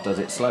sometimes does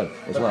it slow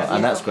as well,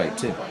 and that's great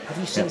too. Have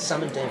you seen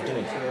Sam and Dave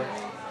doing it?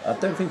 I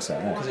don't think so.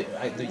 No.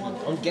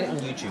 Because get it on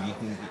YouTube.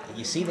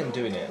 You see them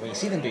doing it. When you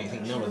see them doing it, you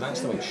think, no,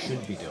 that's the way it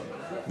should be done.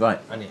 Right.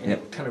 And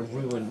it kind of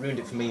ruined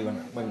it for me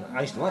when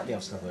I used to like the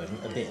Elvis version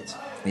a bit.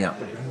 Yeah.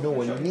 But it was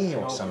nowhere near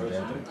what Sam and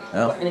Dave did.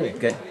 Oh, But anyway,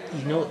 okay.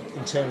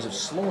 in terms of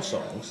slow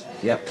songs,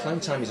 Clown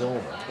Time Is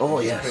Over. Oh,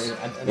 which is yes.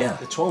 pretty- and Yeah.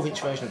 the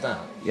 12-inch version of that.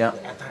 Yeah.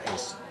 That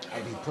is.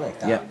 I'd be played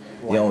that. Yeah.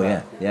 like Oh,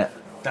 that. yeah.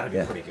 That'd be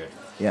Yeah. pretty good.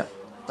 Yeah.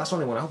 That's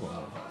only one album.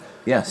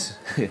 Yes.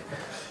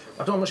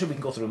 I'm not sure we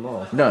can go through them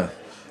all. No.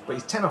 But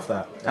he's 10 off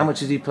that. How much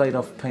has he played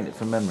off Painted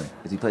from Memory?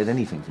 Has he played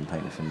anything from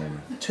Painted from Memory?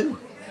 2.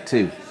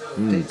 2.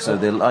 So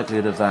the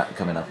likelihood of that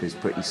coming up is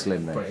pretty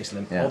slim then. Pretty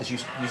slim. Yeah. All This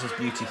Useless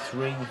Beauty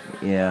 3.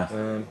 Yeah.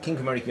 King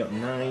of America got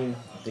 9.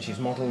 This is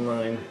Model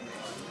 9.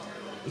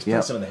 He's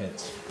played some of the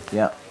hits.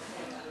 Yeah.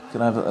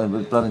 Can I have a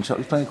Blood and Chocolate?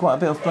 He's playing quite a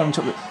bit of Blood and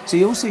Chocolate. So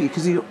you'll see,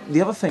 because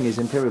the other thing is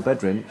Imperial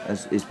Bedroom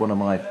is one of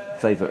my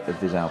favourite of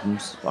his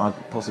albums,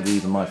 possibly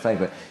even my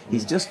favourite.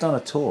 He's just done a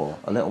tour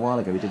a little while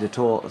ago. He did a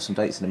tour of some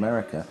dates in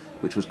America,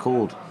 which was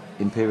called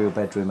Imperial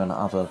Bedroom and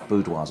Other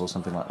Boudoirs or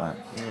something like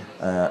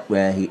that,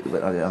 where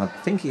I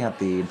think he had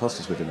the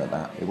Imposters with him at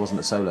that. It wasn't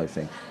a solo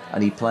thing,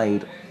 and he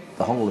played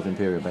the whole of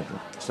Imperial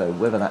Bedroom. So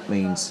whether that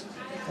means,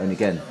 and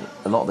again,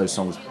 a lot of those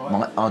songs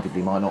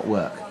arguably might not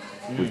work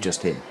with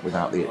just him,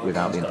 without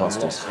the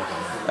Imposters.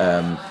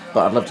 But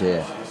I'd love to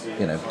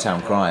hear,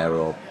 Town Crier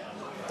or,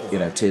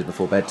 Tears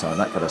Before Bedtime,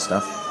 that kind of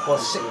stuff. Well,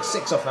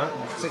 six off that.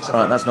 6 off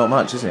Right, that. that's not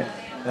much, is it?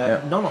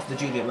 None off the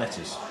Juliet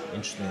Letters,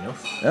 interestingly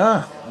enough.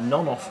 Ah,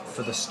 None off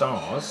For the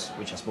Stars,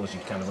 which I suppose you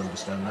kind of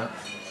understand that.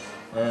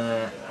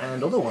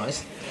 and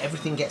otherwise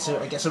everything gets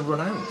a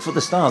run out. For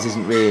the Stars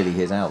isn't really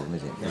his album,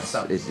 is it?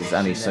 It's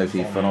Annie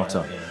Sophie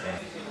Fonotto.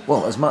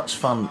 Well, as much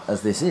fun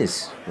as this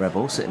is,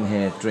 Rebel, sitting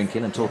here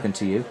drinking and talking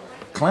to you,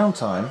 Clown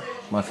Time,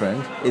 my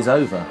friend, is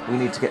over. We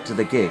need to get to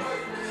the gig.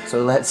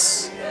 So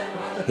let's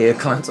hear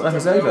Clown Time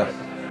is over.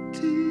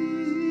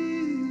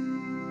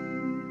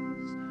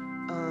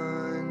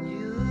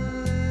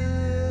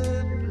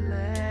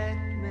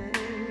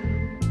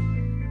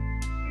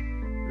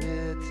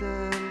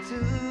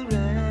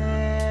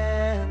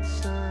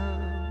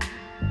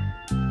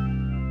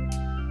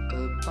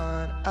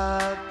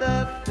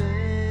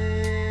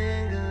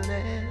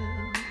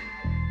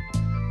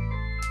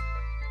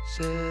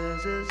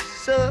 Says it's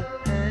so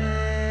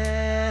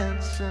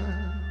handsome.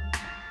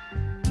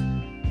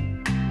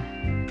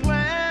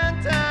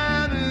 Clan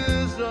time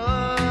is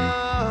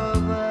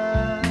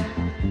over.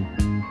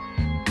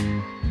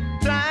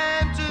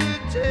 Time to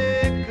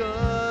take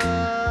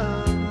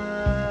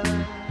over.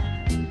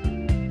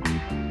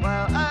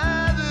 While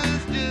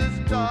others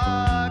just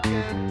talk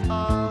and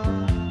talk.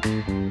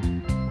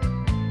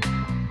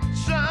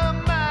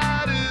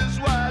 Somebody's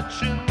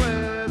watching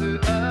where the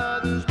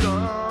others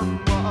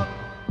don't walk.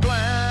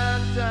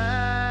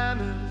 Time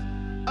is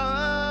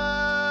over.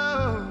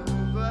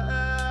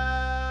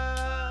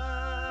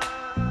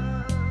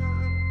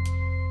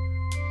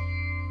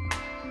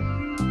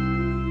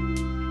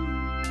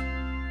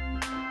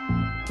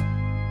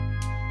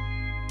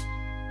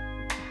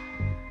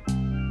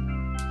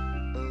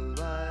 A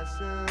voice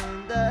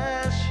in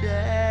the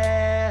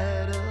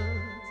shadows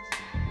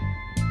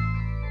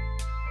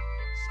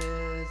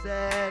says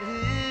that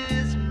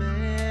his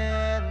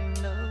men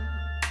know.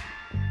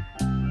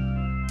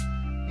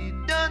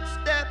 Don't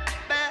step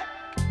back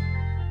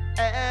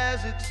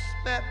as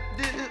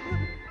expected.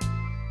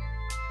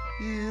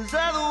 He's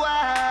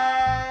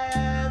otherwise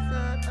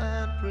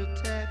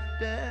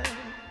unprotected.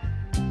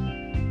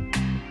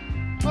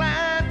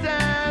 Clan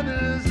time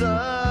is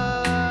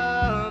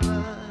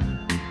over.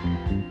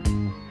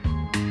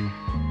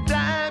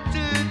 Time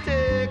to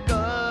take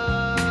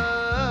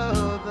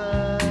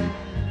over.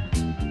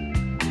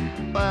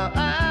 While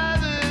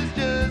others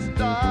just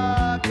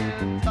talk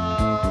and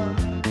talk.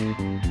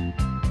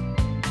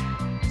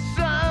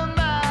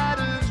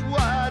 Somebody's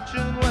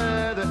watching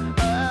where the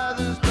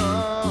others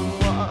don't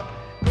walk.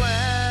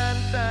 Clan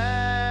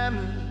time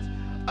is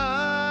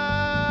over.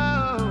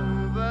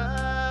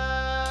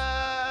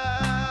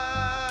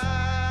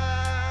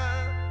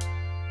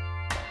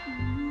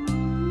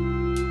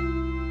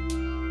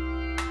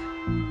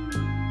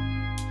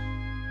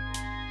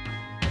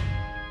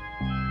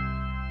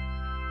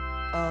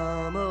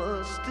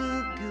 Almost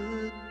too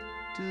good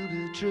to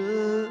be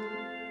true.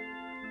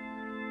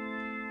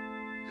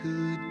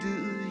 Who do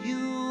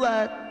you,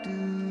 what do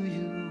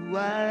you,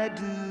 why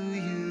do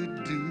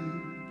you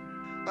do?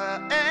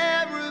 While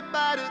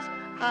everybody's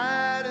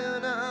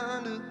hiding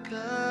under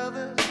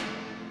covers.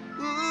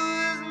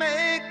 Who's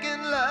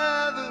making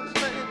lovers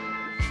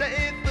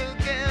safe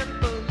again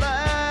for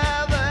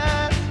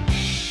lovers?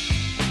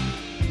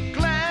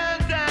 Clan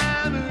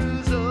time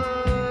is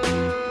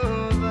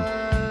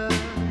over.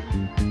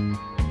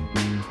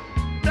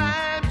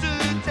 Time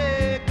to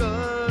take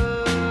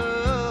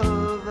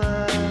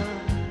over.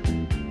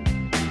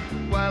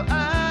 While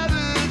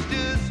others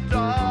just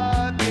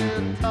talk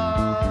and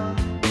talk.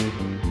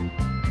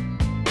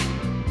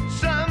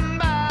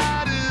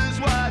 Somebody's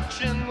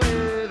watching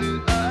where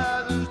the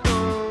others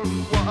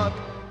don't walk.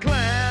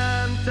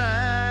 Clan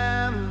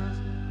time is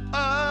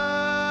over.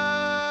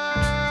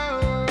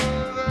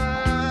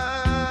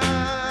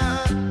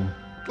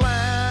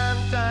 Clan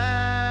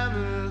time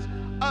is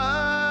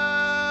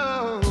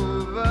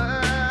over.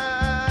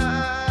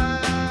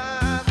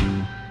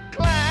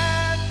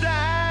 Clan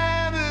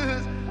time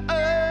is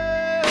over.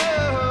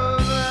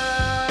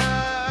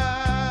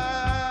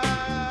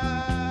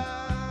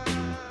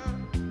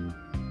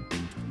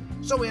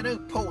 So we had a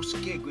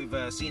post-gig.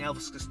 We've seen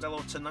Elvis Costello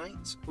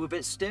tonight. We're a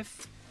bit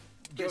stiff.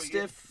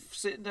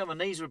 Sitting down. My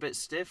knees are a bit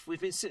stiff. We've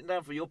been sitting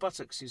down for your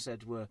buttocks, you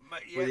said, were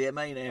the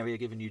main area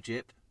giving you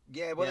jip.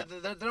 Yeah, well,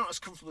 They're not as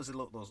comfortable as they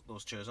look,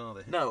 those chairs, are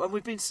they? No, and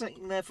we've been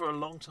sitting there for a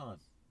long time.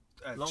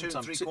 2 and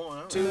 3/4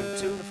 hours. 2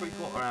 and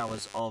 3/4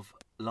 hours of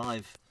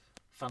live,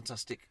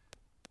 fantastic,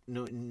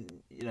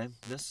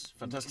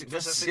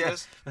 fantasticness. Yeah.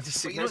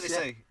 But you know what they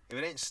say? If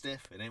it ain't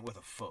stiff, it ain't worth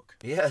a fuck.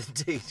 Yeah,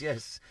 indeed,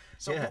 yes.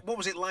 So what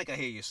was it like, I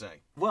hear you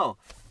say? Well,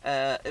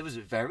 it was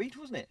varied,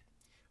 wasn't it?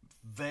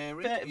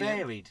 Varied?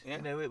 Varied. Yeah.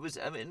 You know, it was,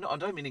 I mean, I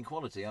don't mean in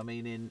quality, I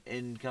mean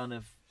in kind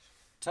of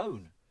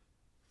tone,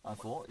 I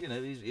thought. You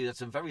know, he had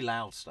some very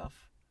loud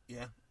stuff.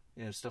 Yeah.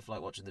 You know, stuff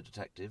like watching the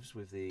detectives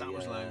with the... That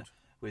was loud.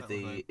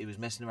 He was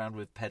messing around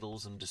with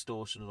pedals and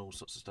distortion and all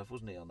sorts of stuff,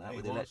 wasn't he, on that,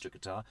 with the electric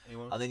guitar? He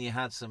was. And then you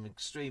had some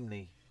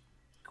extremely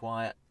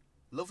quiet...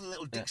 Lovely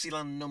little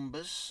Dixieland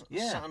numbers.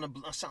 Yeah. Sat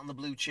on the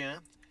blue chair.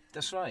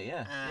 That's right,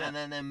 yeah. And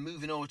then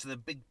moving over to the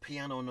big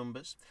piano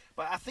numbers.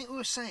 But I think we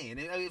were saying,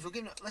 if we're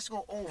let's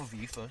go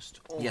overview first.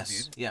 Overview.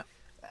 Yes, yeah.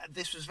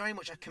 This was very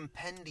much a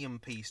compendium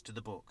piece to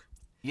the book.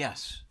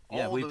 Yes.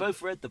 Yeah, we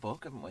both read the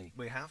book, haven't we?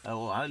 We have.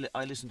 Oh,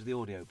 I listened to the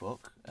audio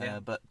book, Yeah.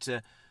 but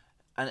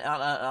and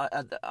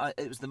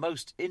it was the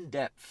most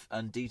in-depth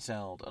and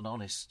detailed and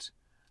honest,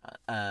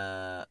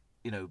 book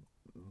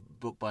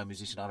by a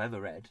musician I've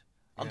ever read.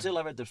 Until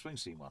I read the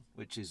Springsteen one,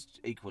 which is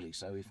equally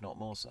so, if not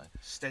more so.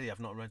 Steady, I've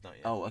not read that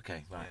yet. Oh,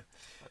 okay, right.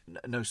 Yeah.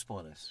 No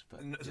spoilers.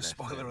 But,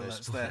 spoiler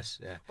alerts there.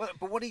 Yeah.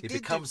 But what he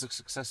becomes a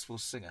successful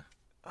singer.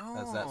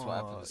 Oh, that's what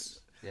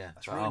happens. Yeah,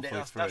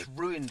 that's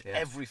ruined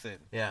everything.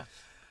 Yeah.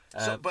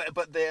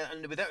 But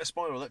and without a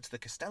spoiler alert to the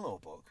Costello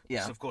book,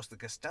 so of course the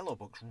Costello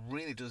book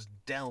really does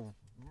delve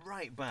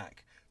right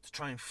back to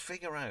try and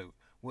figure out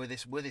where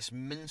this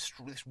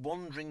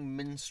wandering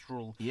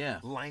minstrel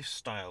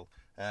lifestyle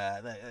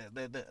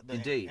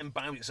Indeed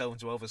embodied itself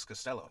into Elvis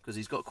Costello. Because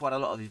he's got quite a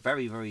lot of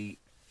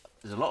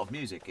there's a lot of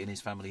music in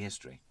his family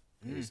history.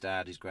 His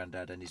dad, his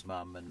granddad, and his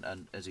mum,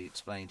 and as he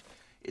explained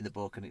in the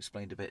book and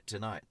explained a bit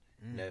tonight,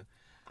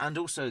 And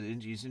also,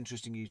 it's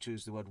interesting you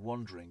choose the word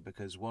wandering,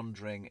 because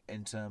wandering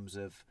in terms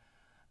of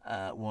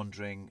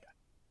wandering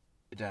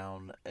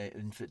down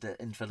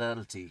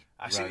infidelity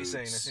I see roads, what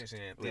you're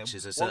saying. Which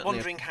is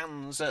wandering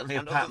hands, certainly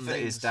and a pattern other that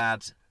his things.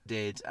 dad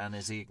did, and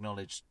as he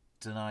acknowledged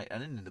tonight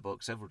and in the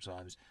book several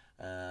times,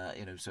 so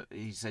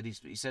he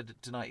said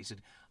tonight,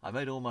 I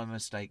made all my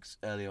mistakes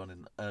earlier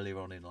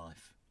on in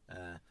life,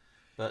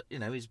 but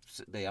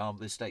they are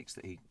mistakes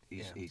that he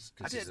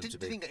considers them to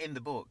be. I did think in the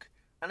book,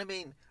 and I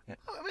mean,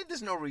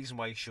 there's no reason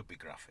why he should be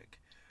graphic.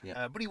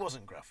 Yeah. But he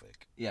wasn't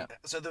graphic. Yeah.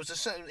 So there was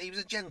he was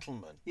a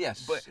gentleman.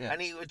 Yes. And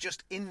he would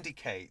just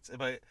indicate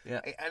about.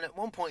 Yeah. And at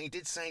one point he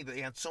did say that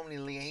he had so many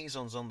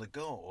liaisons on the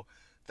go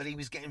that he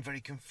was getting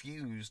very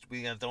confused.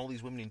 We had all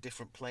these women in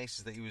different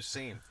places that he was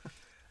seeing,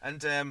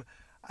 and I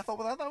thought,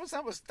 well,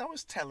 that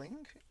was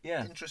telling.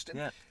 Yeah. Interesting.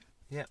 Yeah.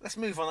 Yeah. Let's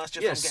move on. That's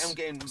just I'm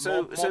getting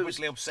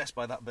morbidly obsessed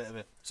by that bit of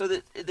it. So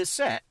the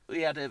set,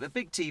 we had a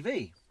big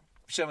TV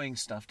showing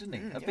stuff, didn't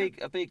he?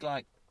 A big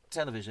like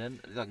television,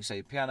 like you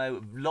say,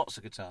 piano, lots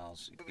of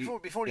guitars. But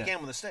before he came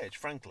on the stage,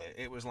 frankly,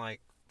 it was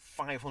like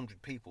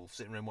 500 people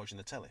sitting around watching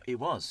the telly. It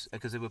was,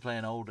 because they were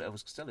playing old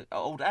Elvis Costello,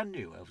 old and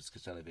new Elvis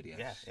Costello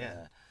videos.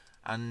 Yeah.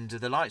 And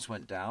the lights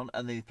went down,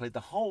 and they played the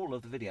whole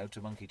of the video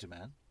to Monkey to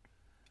Man.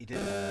 He did.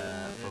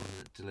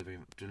 From the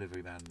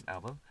Delivery Man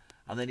album.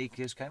 And then he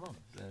just came on.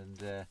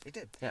 And he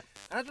did. Yeah.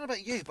 And I don't know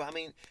about you, but I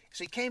mean,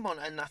 so he came on,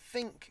 and I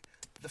think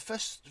the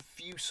first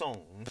few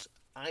songs,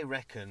 I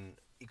reckon,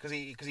 because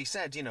he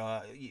said,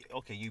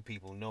 okay, you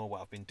people know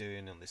what I've been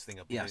doing on this thing.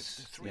 I've been doing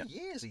 3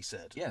 years, he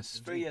said. Yes,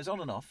 3 years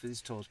on and off,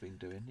 his tour's been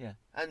doing, yeah.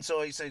 And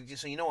so he said,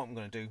 so you know what I'm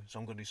going to do, so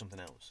I'm going to do something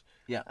else.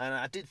 Yeah. And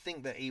I did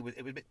think that it was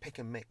a bit pick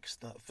and mix,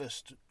 that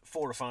first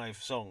 4 or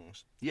 5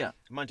 songs. Yeah.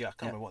 Mind you, I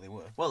can't remember what they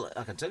were. Well,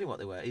 I can tell you what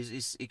they were.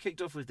 He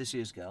kicked off with This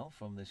Year's Girl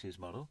from This Year's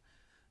Model,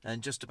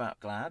 and Just About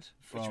Glad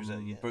from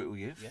Brutal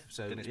Youth. Yeah,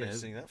 so, didn't expect to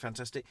see that.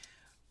 Fantastic.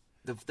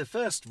 The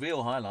first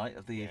real highlight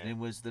of the evening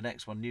was the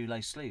next one, New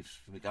Lace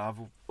Sleeves.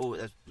 I'm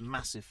a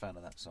massive fan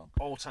of that song.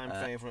 All-time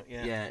favourite,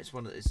 yeah. Yeah, it's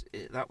one of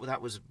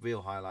that was a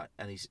real highlight,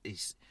 and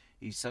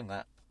he sung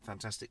that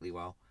fantastically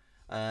well.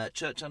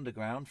 Church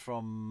Underground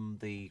from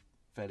the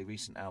fairly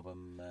recent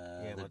album,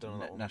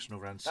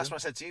 National Ransom. That's what I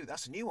said to you.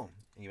 That's a new one.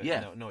 And you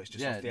went, no, it's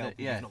just off the album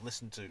you've not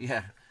listened to.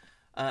 Yeah.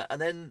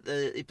 And then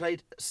he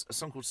played a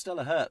song called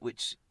Stella Hurt,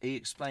 which he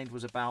explained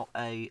was about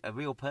a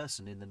real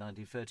person in the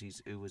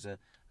 1930s who was a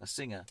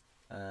singer.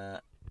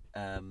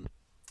 And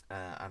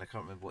I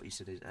can't remember what you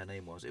said her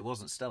name was. It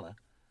wasn't Stella.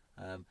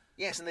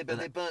 Yes, and they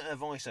burnt her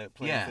voice out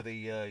playing for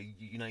the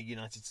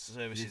United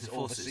Services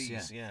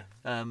overseas. Yeah.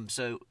 And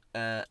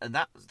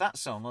that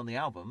song on the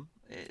album,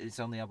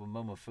 it's on the album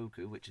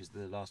Momofuku, which is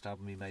the last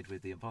album he made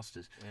with the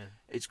Imposters. Yeah.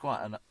 It's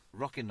quite a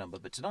rocking number,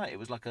 but tonight it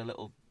was like a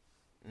little,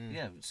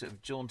 sort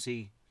of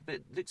jaunty,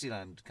 bit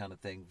Dixieland kind of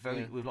thing,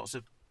 with lots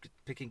of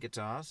picking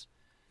guitars.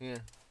 Yeah.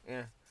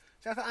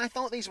 So I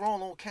thought these were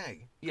all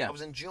okay. Yeah. I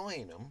was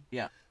enjoying them.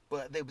 Yeah.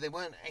 But they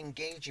weren't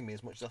engaging me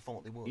as much as I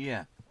thought they would.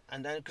 Yeah.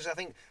 And because I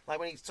think, like,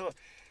 when he sort of,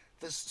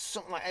 there's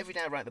something like Every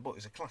Day I Write the Book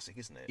is a classic,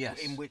 isn't it? Yes.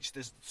 In which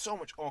there's so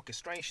much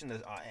orchestration,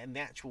 and the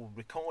actual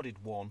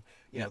recorded one,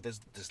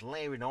 there's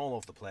layering all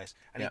over the place.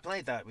 And he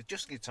played that with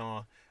just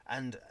guitar,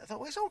 and I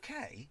thought, well, it's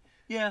okay.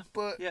 Yeah.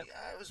 But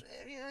I was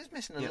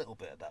missing a little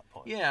bit at that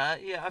point. Yeah.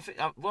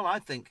 I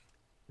think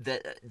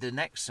that the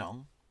next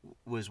song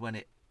was when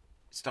it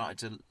started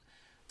to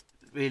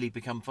really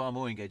become far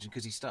more engaging,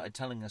 because he started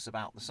telling us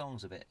about the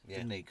songs a bit,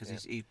 didn't he?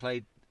 Because he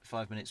played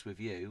 5 Minutes with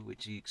You,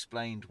 which he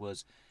explained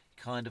was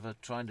kind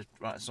of trying to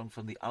write a song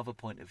from the other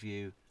point of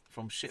view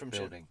from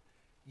shipbuilding.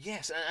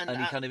 Yes, and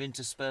he kind of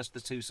interspersed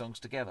the two songs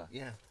together.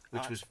 Yeah,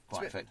 which was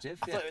quite effective.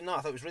 I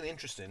thought it was really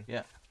interesting.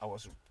 Yeah, I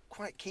was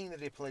quite keen that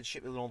he played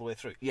shipbuilding all the way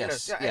through.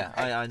 Yes,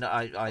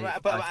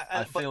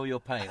 I feel your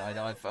pain.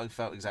 I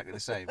felt exactly the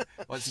same.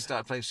 Once he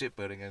started playing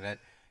shipbuilding, I went,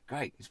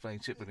 great, he's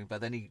playing shipbuilding,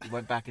 but then he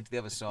went back into the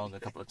other song a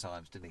couple of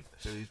times, didn't he?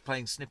 So he was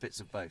playing snippets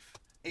of both.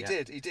 He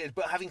did.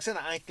 But having said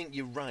that, I think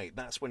you're right.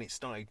 That's when it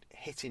started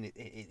hitting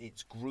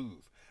its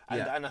groove.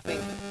 And I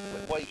think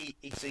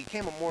he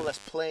came and more or less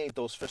played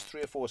those first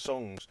 3 or 4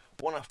 songs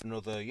one after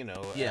another,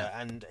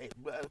 and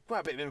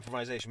quite a bit of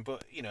improvisation,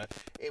 but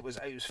it was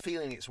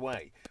feeling its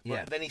way.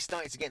 But then he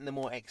started to get in the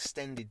more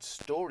extended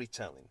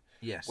storytelling.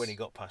 Yes. When he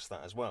got past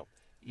that as well.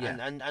 Yeah.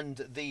 And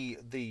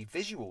the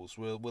visuals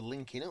were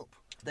linking up.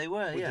 They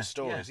were, with the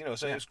stories, yeah.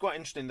 So it was quite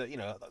interesting that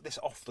this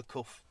off the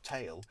cuff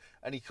tale,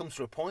 and he comes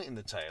to a point in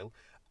the tale,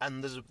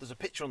 and there's a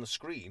picture on the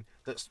screen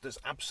that's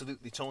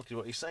absolutely talking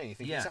what he's saying. You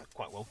think is that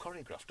quite well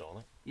choreographed, all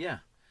that? Yeah.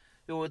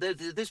 Well, at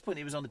this point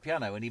he was on the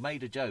piano, and he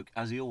made a joke,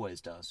 as he always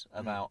does,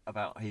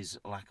 about his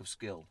lack of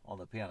skill on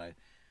the piano,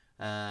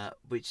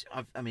 which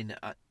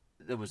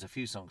there was a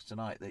few songs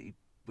tonight that he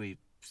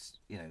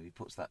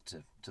puts that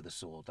to the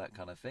sword, that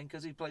kind of thing,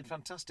 because he played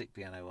fantastic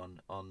piano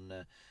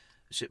on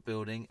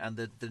Shipbuilding, and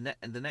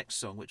the next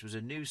song, which was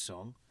a new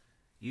song,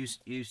 you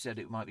said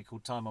it might be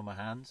called Time on My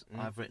Hands.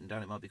 I've written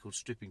down it might be called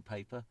Stripping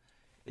Paper.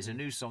 It's a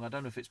new song. I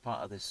don't know if it's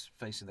part of this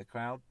Facing the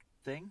Crowd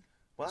thing.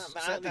 Well,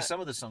 certainly some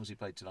of the songs he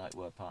played tonight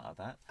were part of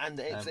that. And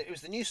it was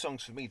the new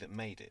songs for me that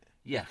made it.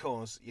 Yeah.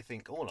 Because you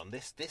think, hold on,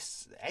 this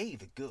A,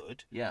 they're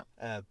good. Yeah.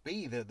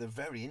 B, they're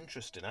very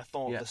interesting. I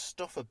thought the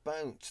stuff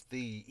about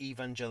the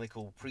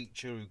evangelical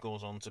preacher who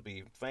goes on to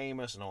be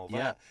famous and all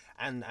that.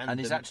 And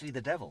he's actually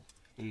the devil,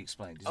 he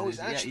explained. He's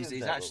actually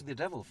the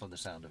devil from the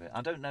sound of it.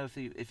 I don't know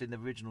if in the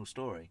original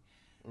story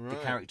the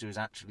character is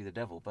actually the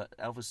devil, but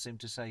Elvis seemed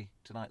to say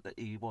tonight that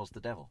he was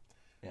the devil.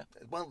 Yeah.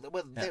 Well,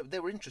 they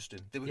were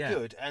interesting. They were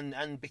good,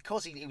 and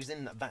because he was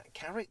in that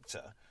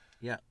character,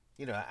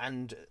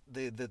 and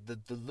the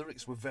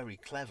lyrics were very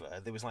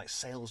clever. There was like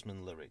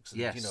salesman lyrics.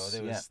 And,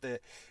 there was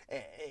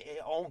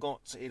it all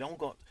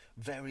got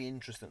very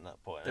interesting at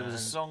that point. There was a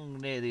song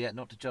near the end,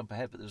 not to jump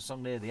ahead, but there was a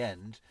song near the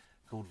end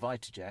called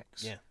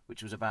Vitajex,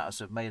 which was about a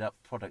sort of made up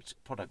product,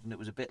 and it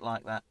was a bit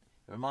like that.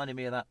 It reminded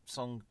me of that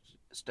song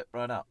 "Step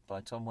Right Up" by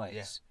Tom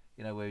Waits.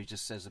 Where he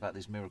just says about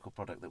this miracle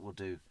product that will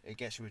do. It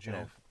gets you a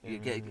job.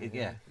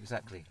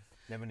 Exactly.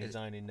 Never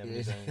designing, never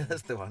designing.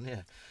 That's the one,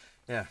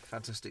 yeah.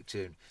 Fantastic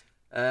tune.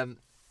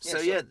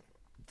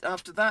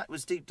 After that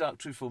was Deep Dark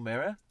Truthful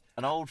Mirror,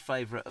 an old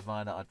favourite of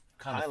mine that I'd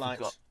kind of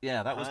forgot.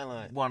 Yeah, that was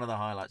one of the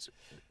highlights.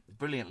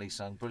 Brilliantly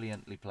sung,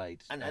 brilliantly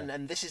played.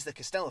 And this is the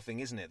Costello thing,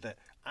 isn't it? That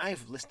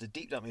I've listened to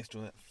Deep Dark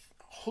Truthful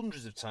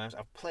hundreds of times.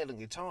 I've played on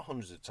guitar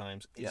hundreds of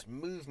times. It's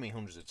moved me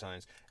hundreds of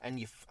times,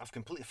 and I've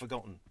completely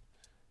forgotten.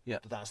 Yeah,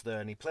 that's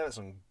there, and he played that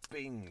song.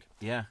 Bing.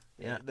 Yeah.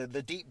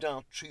 The deep,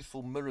 dark,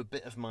 truthful mirror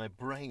bit of my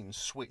brain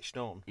switched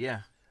on.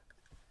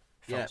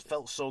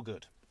 Felt so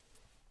good.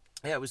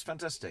 Yeah, it was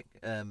fantastic.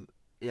 I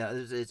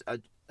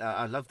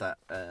love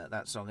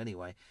that song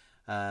anyway,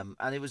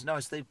 and it was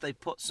nice. They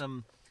put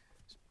some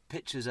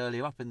pictures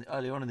earlier on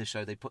in the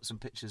show. They put some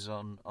pictures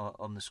on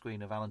the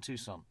screen of Alan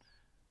Toussaint,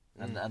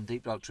 and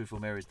Deep Dark Truthful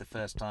Mirror is the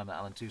first time that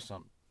Alan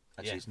Toussaint.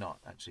 Actually, it's not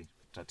actually.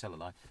 I tell a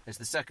lie. It's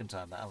the second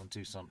time that Alan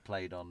Toussaint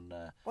played on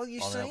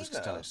Elvis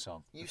Costello's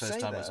song. The first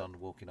time was on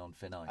Walking on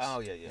Thin Ice. Oh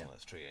yeah,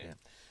 that's true. Yeah.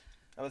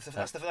 That's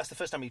the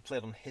first time he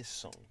played on his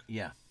song.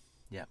 Yeah.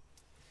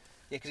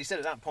 Because he said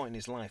at that point in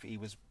his life he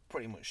was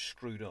pretty much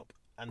screwed up,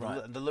 and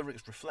the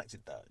lyrics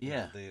reflected that.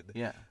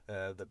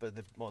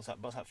 What's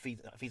that?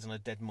 Feeds on a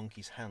dead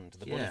monkey's hand.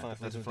 The butterfly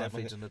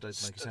feeds on a dead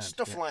monkey's hand.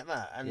 Stuff like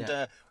that.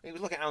 And he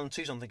was looking at Alan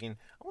Toussaint thinking,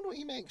 I wonder what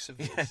he makes of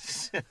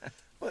this.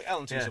 Well,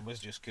 Alan Toussaint was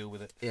just cool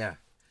with it. Yeah.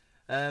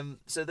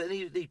 So then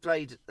he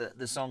played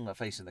the song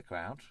 "Facing the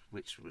Crowd,"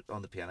 which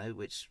on the piano,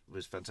 which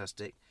was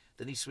fantastic.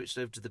 Then he switched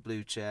over to the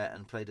blue chair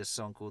and played a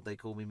song called "They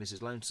Call Me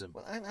Mrs. Lonesome."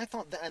 Well, I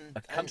thought that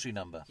a country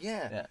number.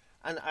 Yeah,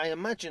 and I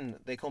imagine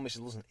 "They Call Me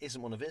Mrs. Lonesome"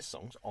 isn't one of his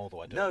songs,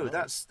 although I don't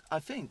know. I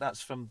think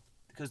that's from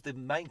because the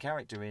main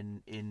character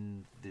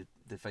in the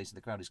 "Facing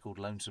the Crowd" is called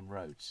Lonesome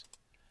Rhodes.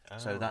 Oh.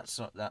 So that's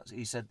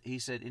he said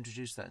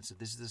introduced that and said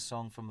this is the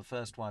song from the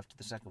first wife to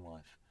the second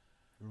wife.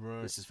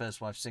 Right. This is his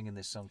first wife singing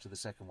this song to the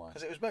second wife.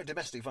 Because it was about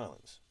domestic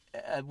violence.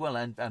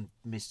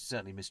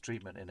 Certainly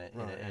mistreatment in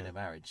a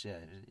marriage.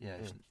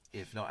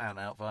 If not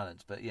out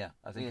violence, but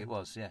I think it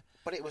was. Yeah.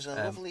 But it was a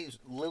lovely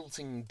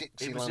lilting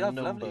Dixieland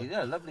number.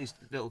 Lovely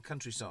little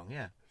country song.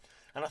 Yeah.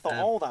 And I thought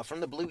all that from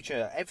the blue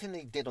chair, everything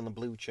they did on the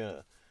blue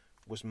chair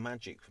was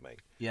magic for me.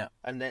 Yeah.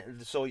 And then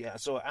so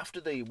after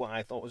what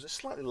I thought was a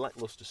slightly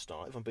lackluster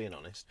start, if I'm being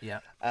honest. Yeah.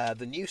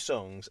 The new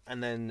songs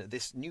and then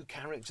this new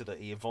character that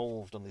he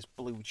evolved on this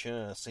blue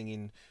chair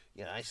singing,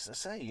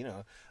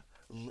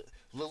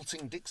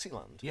 lilting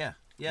Dixieland. Yeah.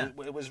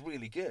 It was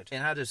really good. It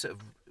had a sort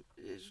of,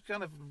 it's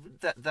kind of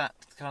that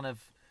kind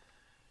of,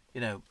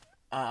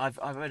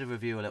 I read a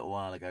review a little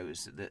while ago.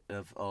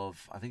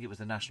 Of I think it was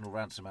the National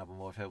Ransom album,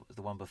 or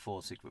the one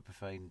before Secret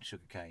Profane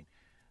Sugarcane.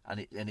 And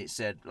it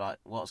said, like,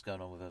 what's going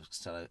on with Elvis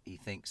Costello? He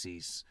thinks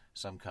he's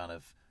some kind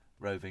of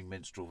roving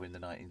minstrel in the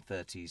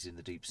 1930s in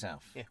the Deep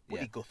South. Yeah,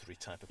 Woody Guthrie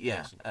type of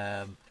person.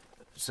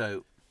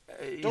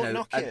 Don't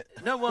knock it.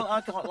 No, well,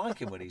 I can't like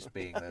him when he's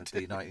being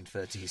the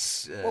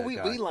 1930s well,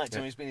 we liked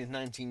him. He's been his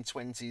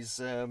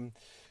 1920s...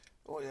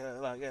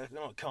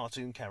 not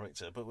cartoon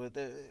character, but what's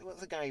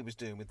the guy he was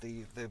doing with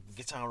the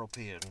guitar up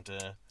here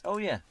and... all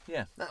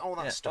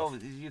that stuff. Oh,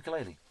 the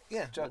ukulele.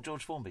 Yeah.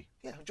 George Formby.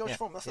 Yeah, George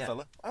Formby, that's the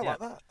fella. I like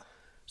that.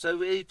 So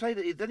he played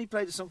it. Then he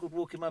played a song called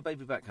 "Walking My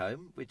Baby Back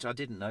Home," which I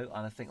didn't know,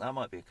 and I think that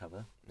might be a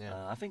cover.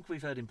 Yeah. I think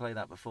we've heard him play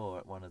that before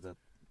at one of the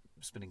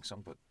Spinning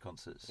Songbook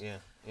concerts.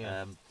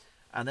 Yeah.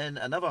 And then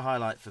another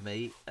highlight for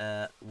me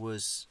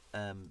was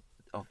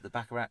of the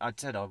Bacharach. I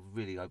said I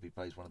really hope he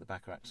plays one of the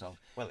Bacharach songs.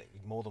 Well,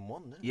 more than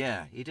one, didn't he?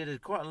 Yeah, he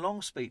did quite a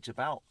long speech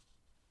about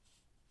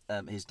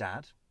his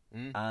dad,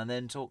 and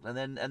then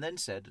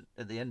said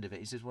at the end of it,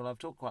 he says, "Well, I've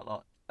talked quite a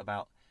lot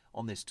about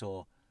on this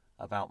tour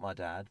about my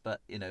dad,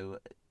 but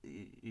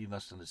you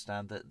must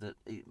understand that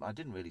I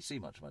didn't really see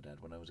much of my dad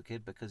when I was a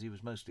kid because he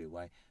was mostly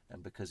away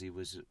and because he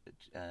was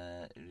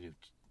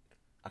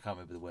I can't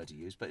remember the word he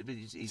used, but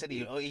he said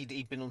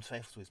he'd been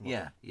unfaithful to his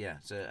mother. Yeah.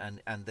 So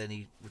and then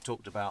he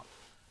talked about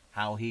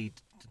how he,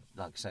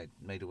 like I say,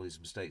 made all his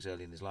mistakes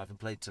early in his life and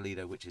played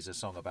Toledo, which is a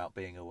song about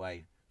being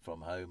away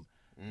from home,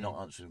 not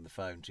answering the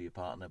phone to your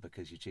partner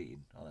because you're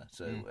cheating on her.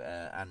 So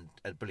and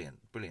a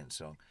brilliant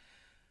song,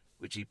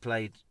 which he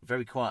played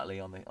very quietly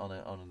on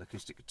an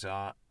acoustic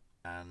guitar,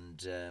 and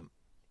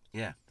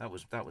that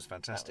was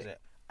fantastic. That was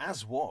it.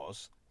 As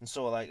was, and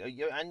so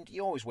and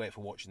you always wait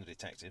for Watching the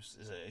Detectives.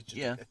 It's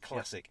just a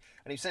classic.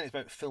 And he was saying it's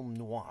about film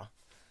noir.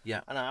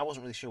 Yeah. And I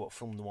wasn't really sure what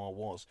film noir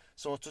was.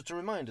 So to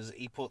remind us,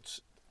 he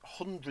put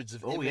hundreds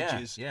of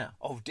images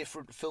of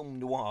different film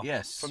noir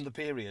from the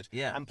period,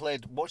 and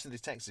played Watching the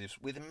Detectives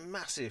with a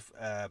massive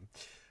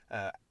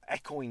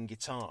echoing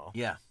guitar,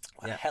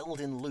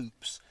 held in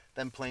loops,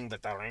 then playing the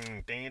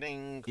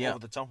ding over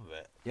the top of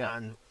it,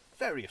 and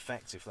very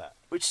effective that.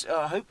 Which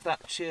I hope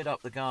that cheered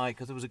up the guy,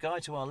 because there was a guy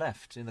to our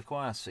left in the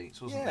choir seats,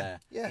 wasn't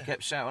there? Yeah. He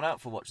kept shouting out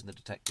for Watching the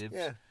Detectives,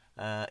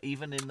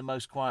 even in the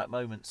most quiet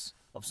moments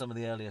of some of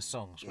the earlier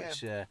songs,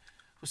 which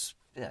was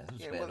a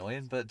bit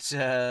annoying, but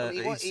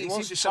he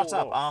seemed to shut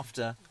up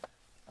after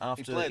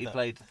he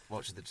played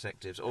Watching the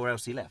Detectives, or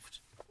else he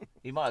left.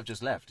 He might have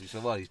just left. He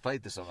said, "Well, he's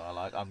played the song I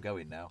like. I'm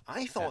going now."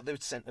 I thought they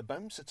would send a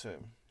bouncer to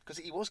him because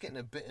he was getting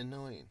a bit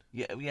annoying.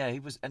 Yeah, he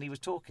was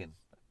talking.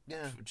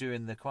 Yeah.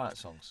 During the quiet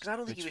songs. Because I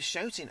don't think he was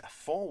shouting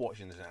for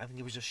Watching the Detectives. I think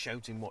he was just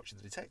shouting Watching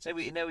the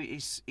Detectives. No, he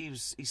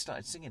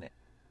started singing it.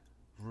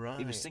 Right.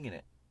 He was singing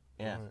it.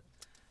 Yeah. Right.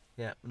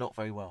 Yeah, not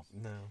very well.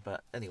 No.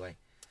 But anyway.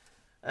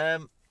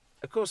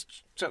 Of course,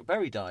 Chuck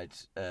Berry died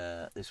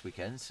this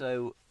weekend,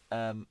 so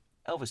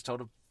Elvis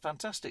told a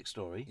fantastic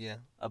story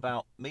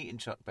about meeting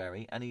Chuck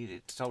Berry, and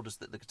he told us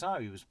that the guitar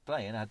he was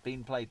playing had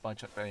been played by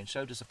Chuck Berry, and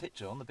showed us a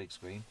picture on the big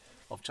screen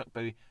of Chuck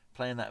Berry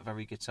playing that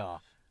very guitar.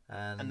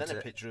 And then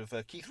a picture of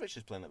Keith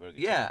Richards playing that very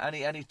guitar. Yeah, and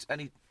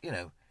he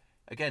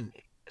again,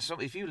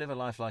 if you live a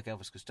life like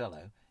Elvis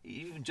Costello,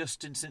 even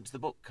just since the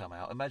book come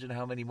out, imagine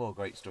how many more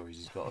great stories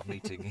he's got of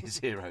meeting his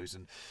heroes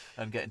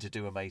and getting to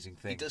do amazing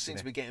things. He does seem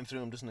to be getting through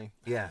them, doesn't he?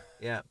 Yeah.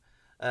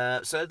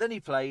 So then he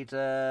played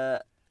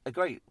a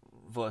great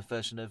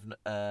version of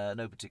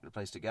No Particular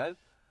Place to Go.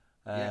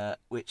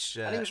 Which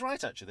and he was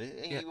right, actually.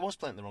 He was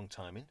playing at the wrong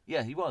timing.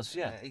 Yeah, he was.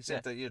 Yeah, he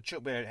said that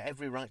Chuck Berry had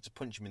every right to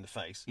punch him in the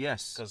face.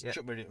 Yes, because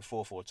Chuck Berry did it in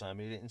 4/4 time.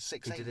 He did it in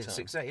 6/8 time. He did it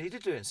in 6/8. He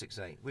did do it in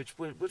 6/8,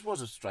 which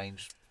was a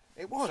strange.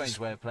 It was a strange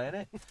way of playing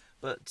it,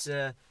 but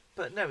no,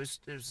 it was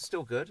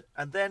still good.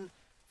 And then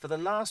for the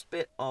last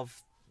bit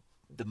of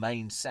the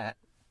main set,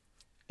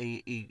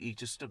 he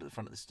just stood at the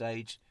front of the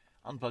stage,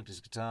 unplugged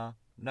his guitar,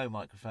 no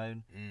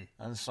microphone,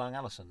 and sang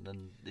Alison,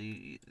 and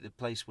the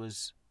place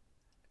was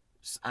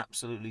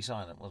absolutely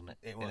silent, wasn't it?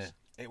 It was.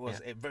 It was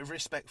very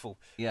respectful.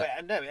 Yeah.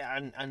 But, no,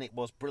 and it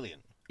was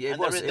brilliant. Yeah,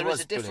 there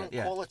is a different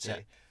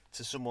quality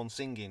to someone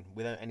singing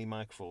without any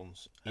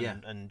microphones,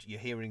 and you're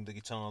hearing the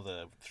guitar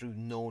there through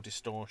no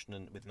distortion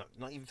and with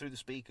not even through the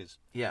speakers.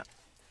 Yeah.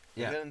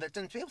 And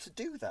to be able to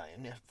do that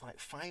in like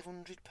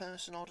 500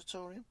 person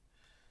auditorium.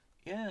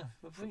 Yeah,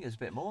 I think there's a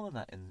bit more than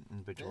that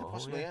in Bridgewater.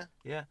 Possibly, yeah.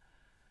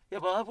 Yeah,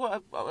 but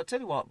I'll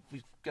tell you what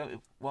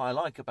I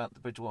like about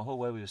the Bridgewater Hall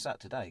where we were sat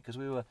today, because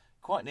we were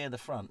quite near the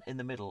front, in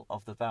the middle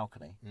of the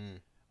balcony.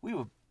 We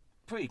were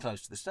pretty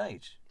close to the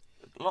stage,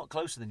 a lot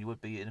closer than you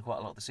would be in quite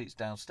a lot of the seats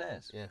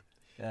downstairs.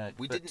 Yeah,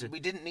 we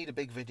didn't need a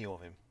big video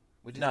of him.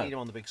 We didn't need him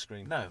on the big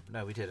screen. No,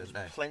 we didn't.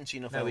 No. Plenty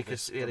enough. No, we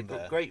had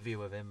a great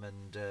view of him,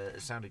 and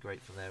it sounded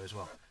great from there as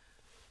well.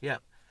 Yeah.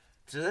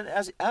 So then,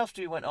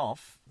 after he went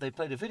off, they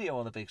played a video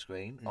on the big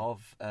screen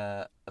of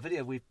a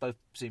video we've both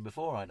seen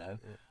before, I know,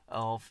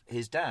 of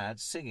his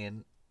dad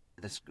singing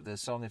the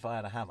song "If I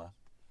Had a Hammer."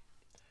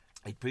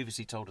 He'd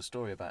previously told a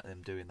story about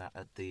them doing that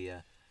at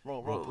the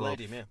Royal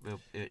Palladium, well,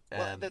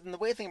 the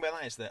weird thing about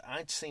that is that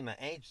I'd seen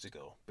that ages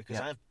ago,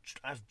 because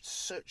I've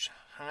searched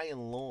high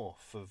and low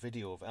for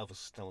video of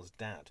Elvis Costello's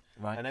dad,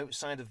 right? And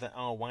outside of the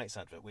R. White's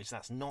advert, which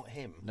that's not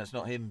him. That's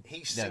not him.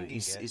 He's singing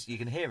it. You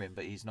can hear him,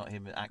 but he's not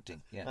him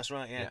acting. Yeah, that's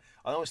right. Yeah.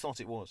 I always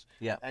thought it was.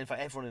 Yeah, and in fact,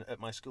 everyone at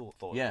my school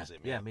thought it was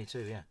him. Yeah, me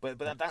too. Yeah, but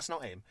that's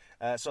not him.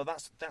 So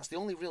that's the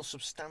only real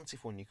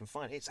substantive one you can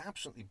find. It's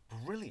absolutely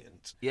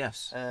brilliant.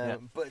 Yes,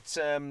 but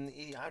I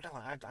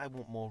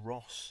want more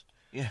Ross.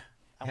 Yeah.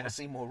 I want to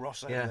see more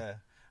Ross over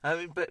there. I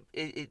mean, but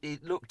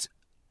it looked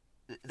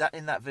that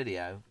in that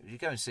video, you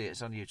go and see it.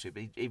 It's on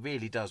YouTube. He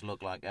really does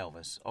look like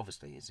Elvis.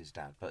 Obviously, it's his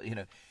dad, but it's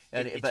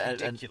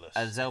ridiculous.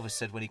 And as Elvis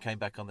said when he came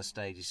back on the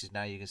stage, he says,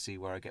 "Now you can see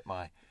where I get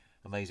my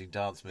amazing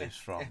dance moves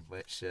from,"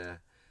 which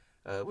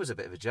was a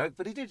bit of a joke,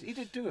 but he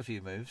did do a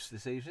few moves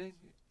this evening.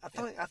 I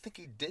think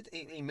he did.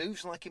 He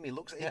moves like him. He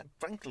looks.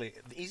 Frankly,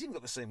 he's even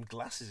got the same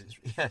glasses.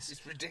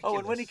 It's ridiculous. Oh,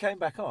 and when he came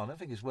back on, I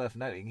think it's worth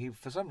noting.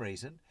 For some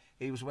reason,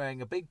 he was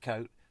wearing a big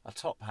coat, a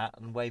top hat,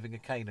 and waving a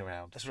cane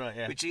around. That's right.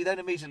 Yeah. Which he then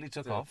immediately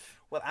took off.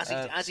 Well,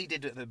 as he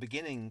did at the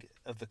beginning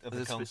of the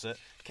concert,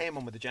 came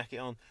on with the jacket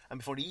on, and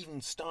before he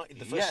even started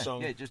the first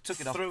song, just took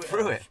it off,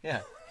 threw it.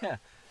 Yeah.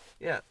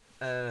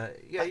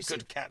 He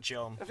could catch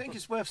on. I think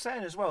it's worth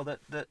saying as well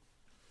that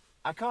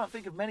I can't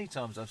think of many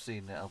times I've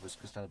seen Elvis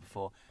Costello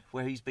before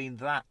where he's been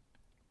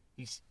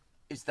it's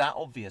that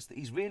obvious that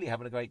he's really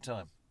having a great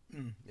time.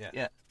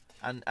 Yeah.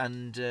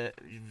 And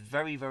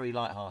very, very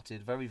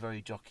light-hearted, very,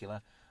 very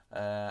jocular,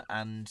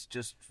 and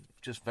just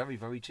very,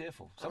 very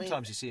cheerful.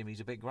 Sometimes you see him,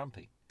 he's a bit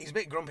grumpy. He's a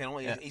bit grumpy,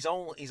 and he's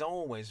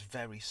always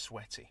very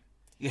sweaty.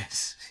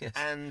 Yes.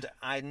 And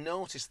I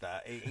noticed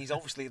that he's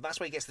obviously that's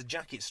why he gets the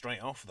jacket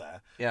straight off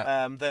there.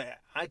 Yeah.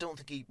 I don't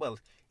think he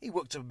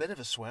worked a bit of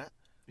a sweat.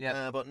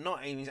 Yeah. But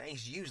not.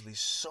 He's usually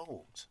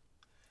soaked.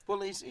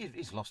 Well,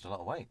 he's lost a lot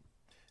of weight.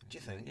 Do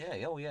you think?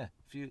 Yeah. Oh, yeah.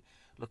 If you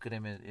look at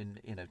him in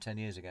 10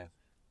 years ago.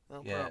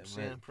 Well, perhaps,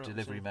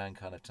 delivery man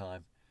kind of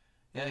time.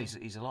 Yeah,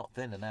 he's a lot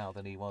thinner now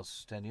than he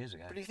was 10 years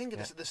ago. But do you think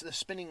of the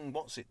spinning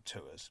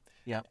tours?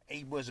 Yeah.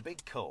 He wears a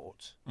big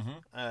coat.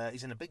 Mm-hmm.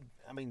 He's in a big.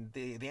 I mean,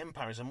 the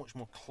Empire is a much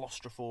more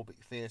claustrophobic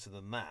theatre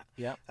than that.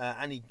 Yeah.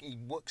 And he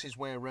works his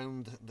way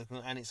around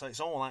and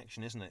it's all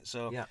action, isn't it?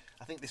 So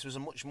I think this was a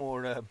much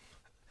more a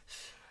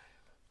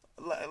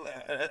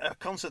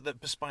concert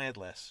that perspired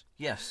less.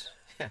 Yes.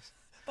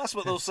 That's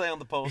what they'll say on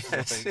the posters,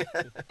 I think.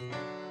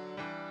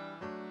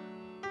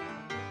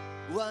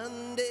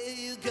 One day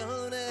you're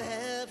gonna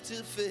have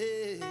to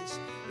face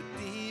a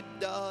deep,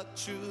 dark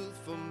truth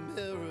from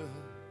mirror,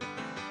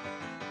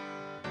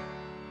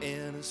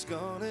 and it's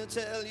gonna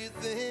tell you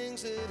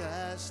things that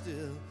I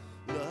still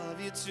love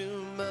you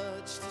too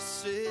much to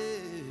say.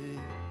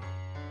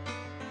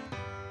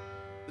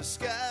 The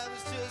sky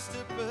was just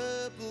a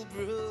purple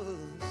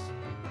bruise,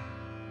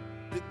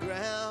 the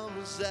ground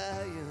was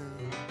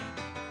iron,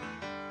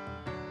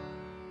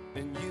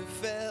 and you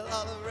fell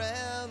all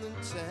around the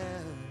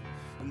town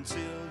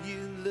until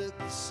you looked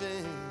the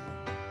same.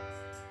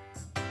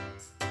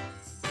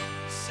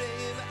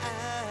 Same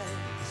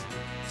eyes,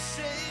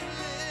 same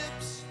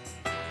lips,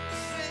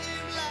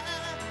 same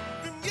line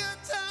from your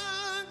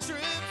tongue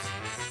trips.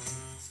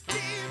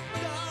 Deep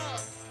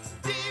dark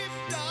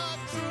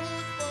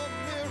truth for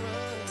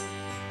mirror.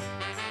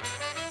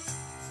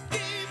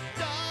 Deep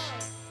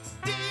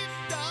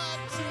dark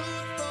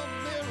truth for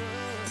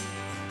mirror.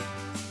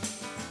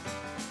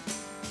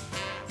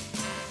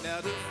 Now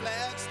the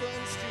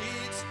flagstone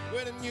streets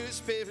where the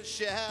newspaper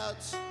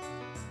shouts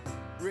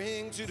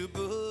ring to the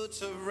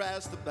boots of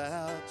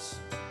roustabouts,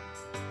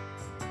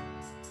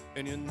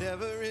 and you're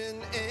never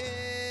in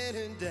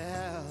any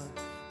doubt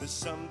there's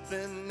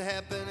something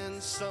happening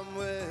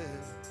somewhere.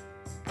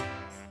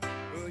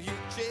 Well, you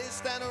chase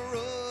down a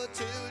road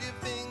till your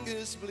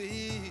fingers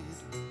bleed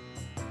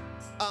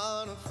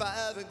on a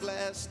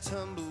fiberglass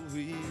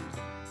tumbleweed.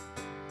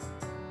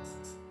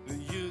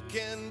 You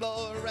can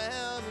blow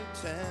around the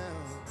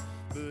town,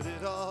 but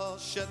it all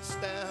shuts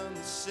down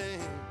the same.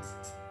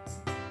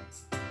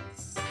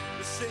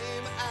 The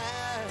same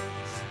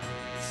eyes,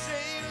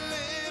 same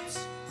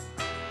lips,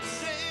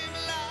 same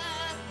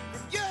line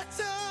from your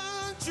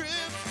tongue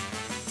trips.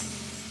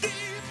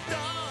 Deep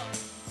dark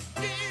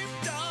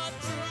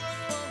truth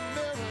for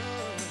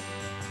mirror.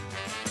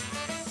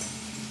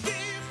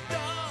 Deep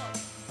dark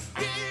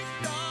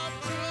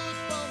truth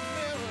for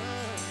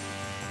mirror.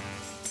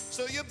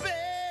 So you're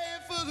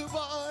barefoot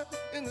boy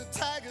in the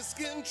tiger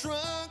skin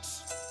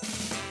trunks.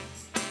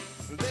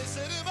 They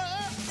set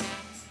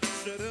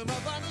him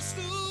up on a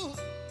stool.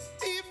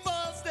 He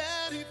falls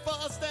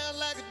down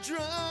like a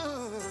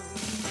drum.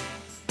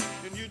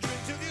 And you drink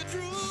till you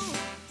drool.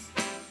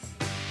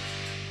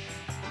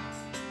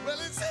 Well,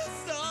 it's his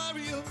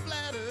story of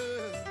flatter.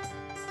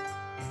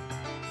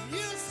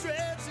 You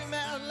stretch him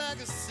out like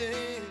a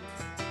sink,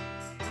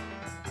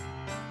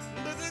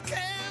 but the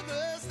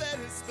canvas that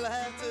is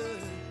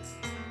splattered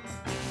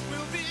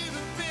will be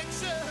the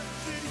picture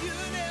that you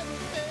never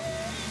made.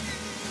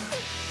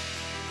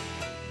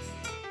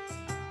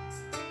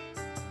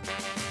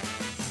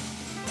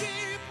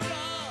 Deep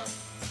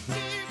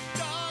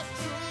dark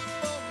truth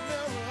for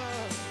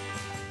mirror.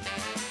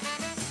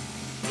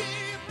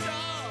 Deep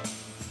dark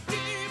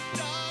truth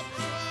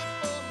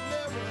for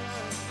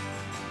mirror.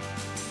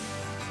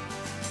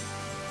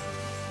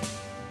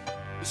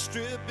 The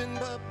stripping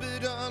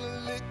puppet on a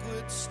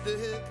liquid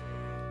stick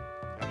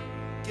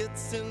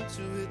gets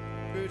into it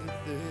pretty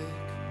thick.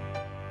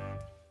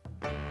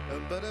 A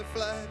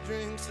butterfly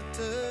drinks a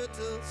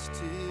turtle's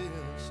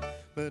tears,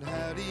 but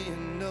how do you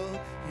know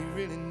he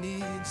really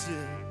needs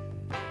it?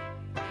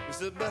 'Cause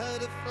as a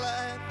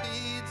butterfly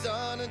feeds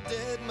on a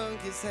dead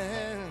monkey's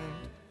hand.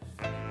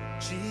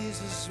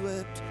 Jesus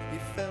wept, he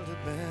felt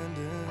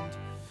abandoned.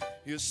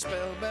 You're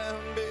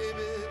spellbound,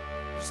 baby,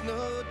 there's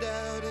no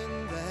doubt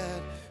in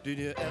that. Did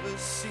you ever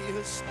see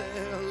her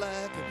stare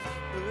like a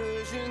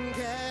Persian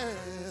cat?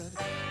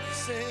 The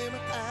same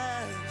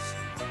eyes,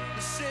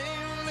 the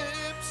same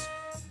lips,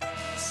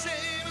 the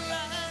same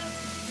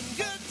life, and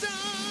good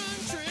time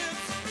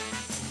trips.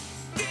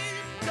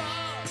 Deep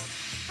dark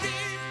truth for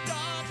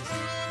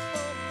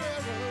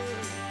mirror.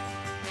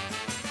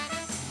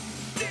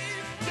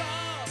 Deep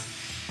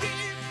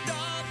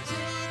dark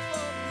truth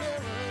for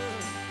mirror.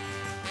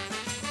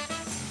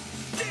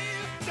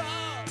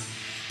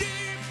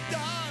 Deep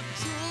dark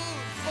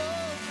truth for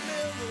mirror.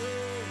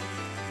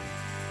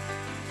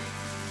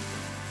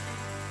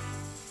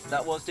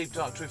 That was Deep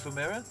Dark Truth for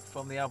Mirror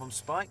from the album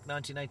Spike,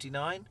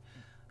 1989,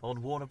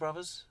 on Warner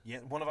Brothers. Yeah,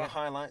 one of our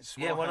highlights.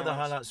 One of the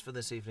highlights for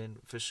this evening,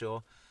 for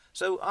sure.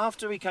 So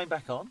after he came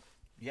back on,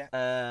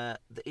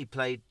 he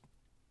played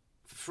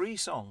 3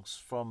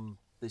 songs from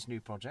this new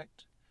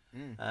project.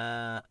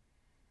 I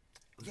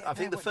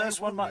think the first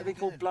one might have been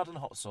called Blood and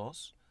Hot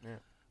Sauce,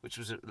 which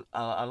was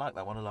I like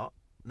that one a lot.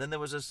 And then there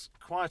was a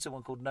quieter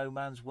one called No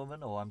Man's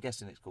Woman, or I'm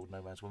guessing it's called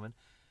No Man's Woman.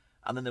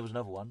 And then there was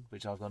another one,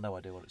 which I've got no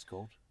idea what it's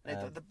called.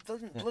 The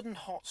Blood and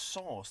Hot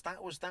Sauce,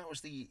 that was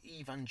the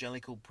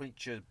evangelical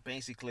preacher,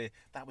 basically,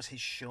 that was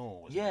his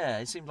show, wasn't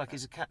it? It seemed like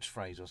it's a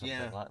catchphrase or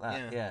something like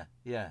that.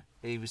 Yeah.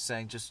 He was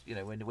saying just,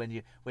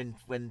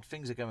 when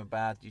things are going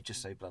bad, you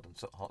just say blood and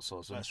hot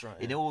sauce. And that's right.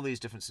 In all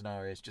these different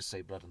scenarios, just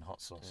say blood and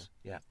hot sauce.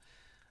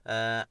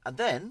 And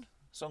then,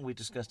 song we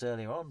discussed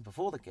earlier on,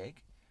 before the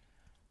gig,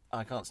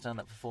 I Can't Stand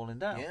Up for Falling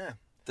Down. Yeah.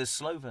 The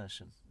slow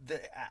version.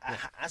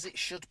 As it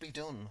should be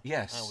done,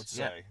 yes, I would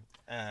say.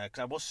 Because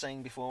I was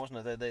saying before,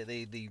 wasn't it, the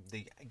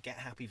Get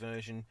Happy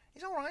version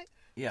is all right,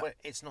 but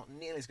it's not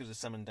nearly as good as the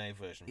Sam and Dave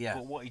version. Yeah.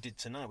 But what he did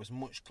tonight was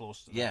much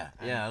closer to that.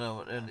 I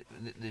know. And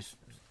this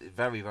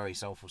very, very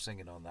soulful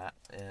singing on that.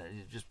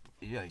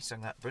 He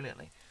sang that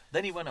brilliantly.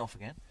 Then he went off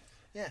again.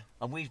 Yeah.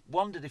 And we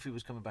wondered if he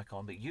was coming back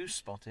on, but you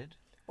spotted...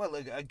 Well,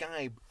 a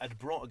guy had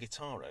brought a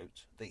guitar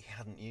out that he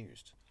hadn't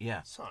used.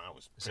 Yeah. So I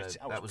was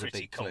that was a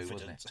big confident. Clue,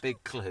 wasn't it?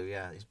 Big clue,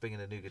 yeah. He's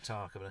bringing a new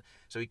guitar coming in.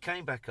 So he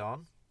came back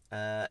on.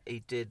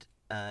 He did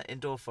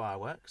Indoor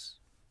Fireworks,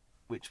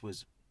 which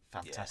was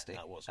fantastic.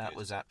 Yeah, that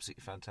was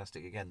absolutely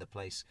fantastic. Again, the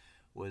place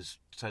was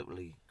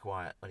totally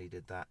quiet when he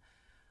did that.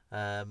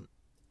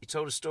 He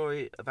told a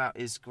story about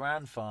his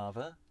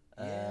grandfather.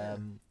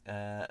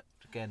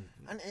 Again,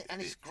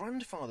 and his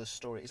grandfather's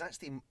story is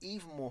actually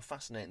even more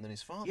fascinating than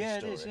his father's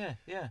story.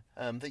 Yeah, it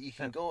is. That you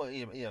can go,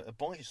 a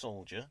boy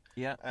soldier,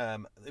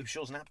 who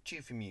shows an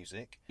aptitude for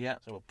music. Yeah.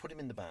 So we'll put him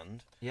in the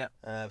band. Yeah.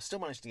 Still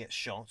managed to get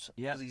shot.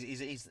 Yeah.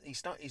 Because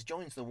he's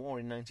joined the war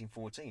in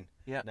 1914.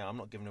 Yeah. Now I'm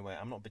not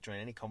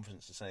betraying any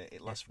confidence to say it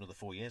lasts for another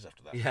 4 years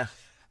after that. Yeah.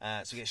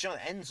 So he gets shot.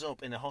 Ends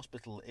up in a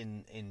hospital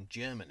in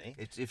Germany.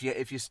 If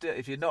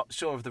you're not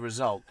sure of the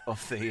result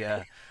of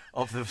the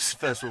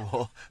First World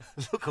War,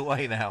 look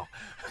away now.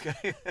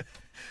 Okay.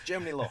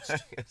 Germany lost.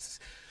 Yes.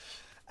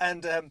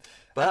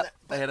 But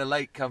they had a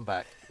late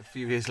comeback a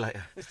few years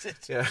later.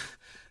 Yeah.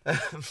 But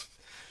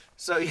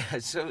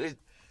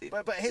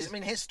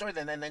his story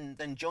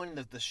then joining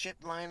the ship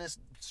liners,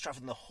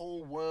 travelling the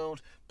whole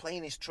world,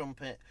 playing his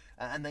trumpet,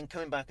 and then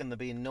coming back and there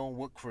being no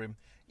work for him.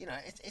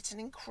 It's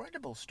an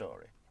incredible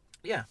story.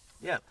 Yeah.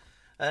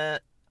 I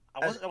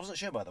wasn't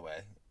sure, by the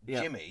way.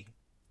 Yeah. Jimmy,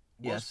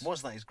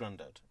 was that his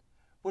granddad?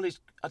 Well,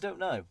 I don't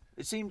know.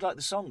 It seemed like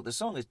the song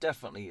is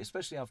definitely,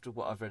 especially after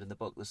what I've read in the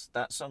book,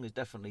 that song is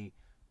definitely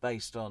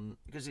based on,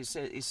 because it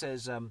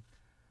says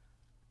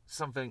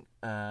something,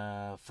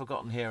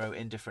 forgotten hero,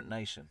 indifferent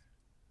nation,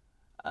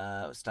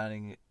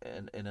 standing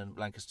in a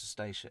Lancashire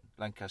station.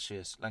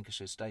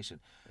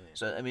 Yeah.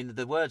 So, I mean,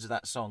 the words of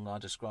that song are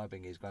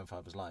describing his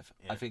grandfather's life.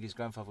 Yeah. I think his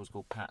grandfather was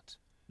called Pat,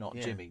 not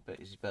Jimmy, but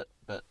it's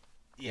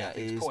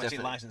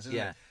poetic license, isn't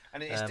it?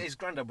 And his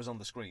granddad was on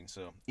the screen,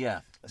 so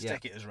let's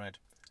take it as read.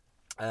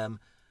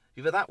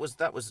 But that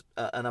was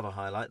another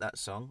highlight, that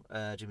song,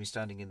 Jimmy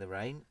Standing in the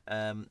Rain.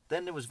 Then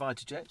there was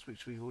Vitajex,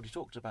 which we've already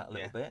talked about a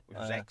little bit. Which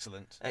was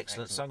excellent.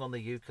 Excellent, sung on the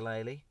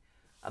ukulele.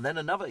 And then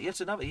another.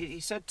 He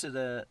said to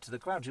the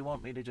crowd, "Do you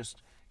want me to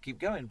just keep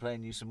going,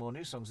 playing you some more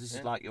new songs? This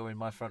is like you're in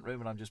my front room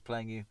and I'm just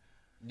playing you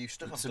new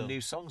stuff. Some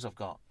new songs I've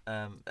got."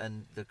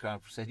 And the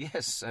crowd said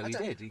yes, so he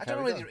did. I don't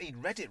know whether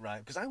he'd read it right,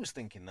 because I was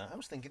thinking that. I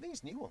was thinking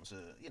these new ones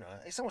are,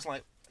 it's almost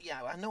like,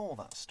 I know all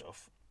that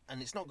stuff,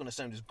 and it's not going to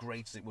sound as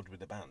great as it would with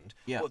the band.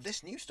 Yeah. But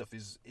this new stuff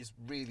is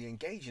really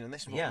engaging, and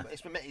it's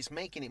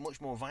making it much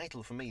more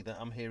vital for me that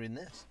I'm hearing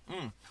this.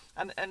 Mm.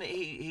 And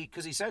he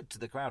because he said to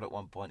the crowd at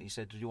one point, he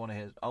said, "Do you want to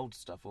hear old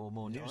stuff or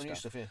more new stuff?" New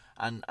stuff, yeah.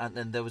 And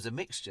then there was a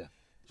mixture.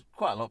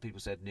 Quite a lot of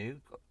people said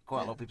new.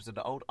 Quite a lot of people said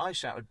old. I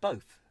shouted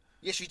both.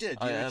 Yes, you did.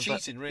 You were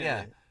cheating, really.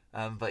 Yeah.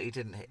 But he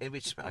didn't.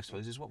 Which I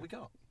suppose is what we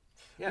got.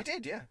 Yeah. He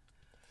did, yeah.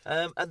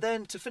 And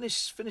then to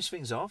finish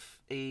things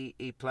off,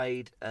 he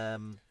played.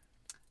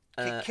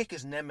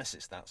 Kicker's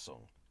Nemesis, that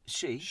song.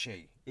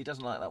 She. He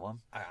doesn't like that one.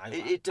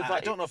 I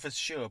don't know if it's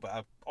sure, but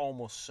I'm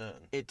almost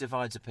certain. It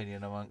divides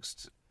opinion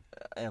amongst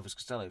Elvis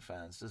Costello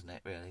fans, doesn't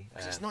it? Really?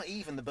 Because it's not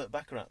even the Burt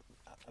Bacharach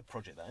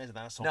project, that is it?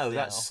 That's off. No,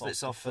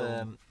 it's off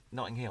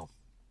Notting Hill.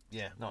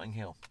 Yeah, Notting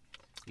Hill.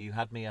 You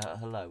had me at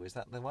hello. Is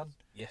that the one?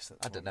 Yes,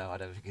 that's I don't know. I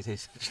don't think it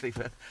is actually,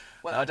 but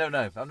I don't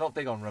know. I'm not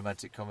big on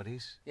romantic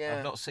comedies. Yeah,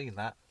 I've not seen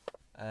that.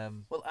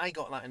 Well, I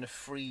got that in a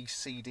free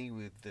CD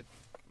with the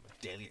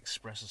Daily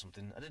Express or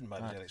something. I didn't buy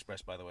the Daily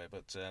Express, by the way,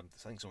 but I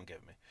think someone gave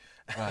it me.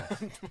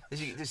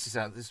 Right. This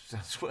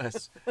sounds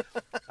worse.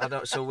 I'm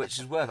not sure which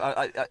is worse.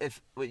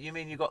 If you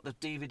mean you got the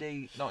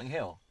DVD Notting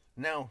Hill?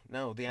 No,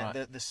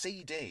 the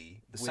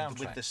CD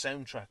with the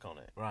soundtrack on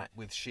it, right?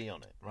 With She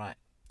on it, right?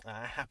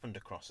 I happened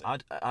across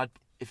it.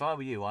 If I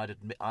were you,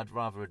 I'd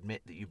rather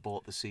admit that you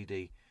bought the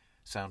CD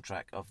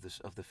soundtrack of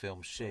the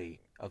film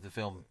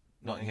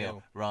Notting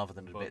Hill rather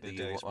than admit that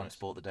you once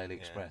bought the Daily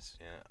Express.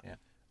 Yeah.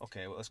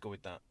 Okay, well, let's go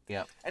with that.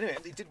 Yeah. Anyway,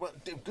 they did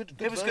good.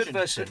 It was a good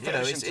version.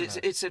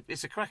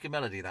 It's a cracking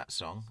melody, that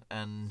song,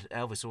 and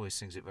Elvis always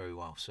sings it very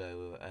well.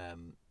 So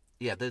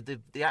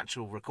the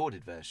actual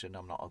recorded version,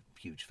 I'm not a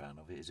huge fan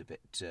of. It is a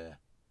bit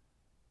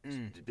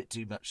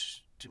too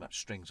much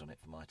strings on it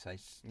for my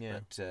taste. Yeah.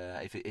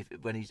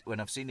 But when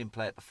I've seen him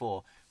play it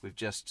before with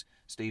just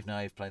Steve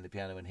Nave playing the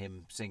piano and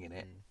him singing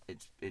it,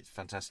 it's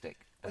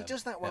fantastic. Well, he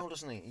does that well,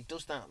 doesn't he? He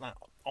does that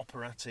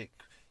operatic,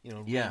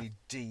 really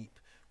deep,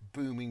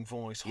 booming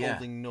voice,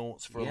 holding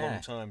notes for a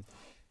long time.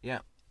 Yeah.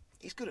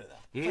 He's good at that.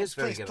 He is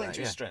very good at that. Playing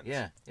to his strengths.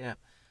 Yeah.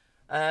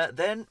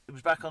 Then it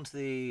was back onto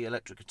the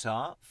electric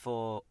guitar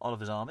for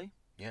Oliver's Army.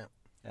 Yeah.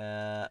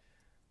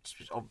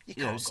 You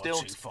can't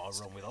go too far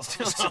wrong with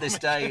still to this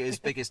day his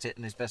biggest hit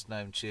and his best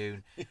known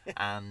tune,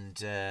 and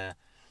that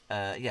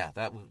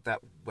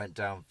went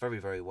down very,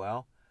 very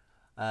well.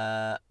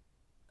 I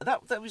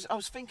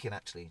was thinking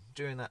actually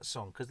during that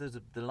song, because there's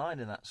the line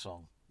in that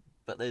song,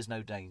 but there's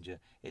no danger,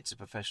 it's a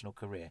professional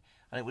career,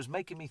 and it was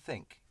making me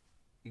think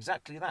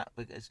exactly that,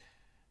 because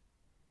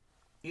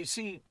you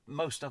see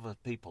most other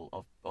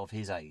people of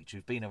his age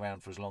who've been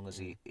around for as long as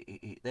he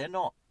they're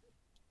not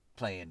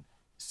playing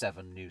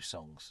 7 new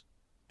songs.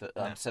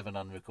 7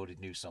 unrecorded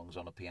new songs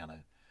on a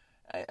piano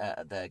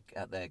at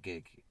their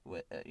gig,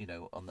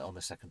 on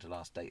the second to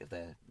last date of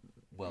their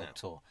world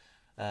tour.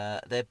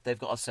 They've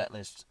got a set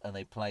list and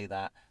they play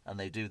that and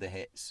they do the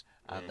hits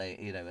and they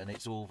and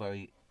it's all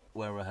very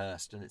well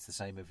rehearsed and it's the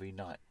same every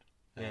night.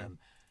 And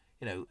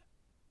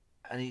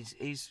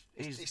he's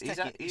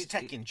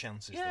taking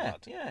chances. Yeah,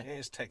 for that. He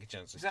is taking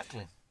chances.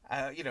 Exactly.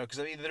 Because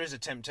there is a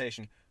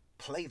temptation.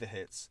 Play the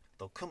hits.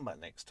 They'll come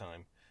back next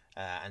time.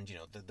 And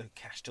the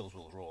cash tills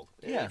will roll.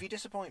 Yeah. If you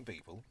disappoint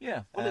people,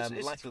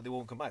 it's likely they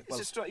won't come back.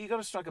 You've got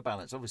to strike a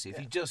balance, obviously. If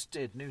you just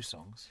did new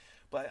songs,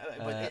 but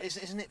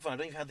isn't it fun? I don't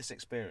know if you've had this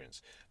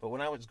experience, but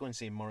when I was going to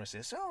see Morrissey,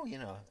 I said,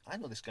 I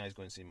know this guy's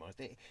going to see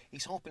Morrissey.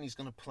 He's hoping he's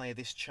going to play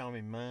This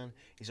Charming Man.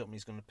 He's hoping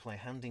he's going to play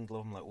Hand in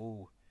Glove. I'm like,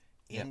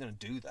 he ain't going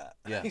to do that.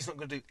 Yeah. He's not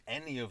going to do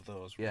any of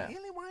those. Yeah.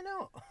 Really? Why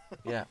not?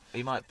 Yeah,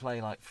 he might play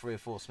like 3 or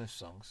 4 Smith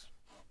songs,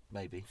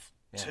 maybe.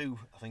 2,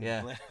 I think.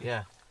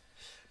 Yeah.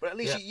 But at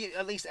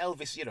least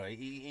Elvis,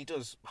 he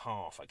does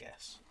half, I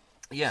guess.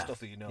 Yeah. Stuff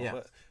that you know.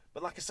 Yeah.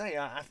 But like I say,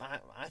 I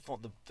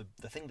thought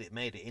the thing that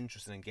made it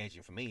interesting and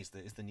engaging for me is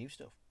the new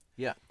stuff.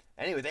 Yeah.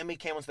 Anyway, then we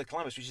came on to the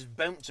climax, which is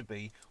bound to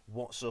be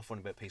What's So Funny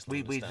About Peace, Love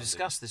and Understanding. We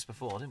discussed this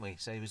before, didn't we?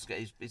 So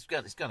it's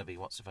going to be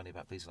What's So Funny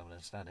About Peace, Love and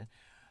Understanding.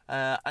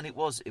 And it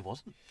wasn't.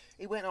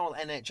 He went all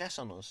NHS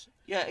on us.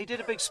 Yeah, he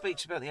did a big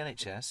speech about the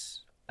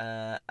NHS.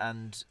 It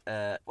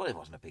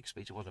wasn't a big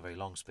speech. It wasn't a very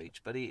long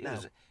speech, but it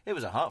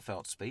was a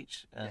heartfelt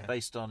speech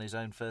based on his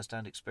own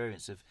first-hand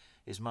experience of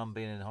his mum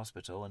being in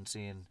hospital and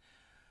seeing,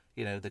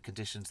 the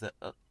conditions that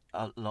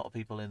a lot of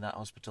people in that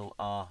hospital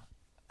are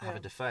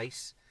having to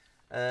face.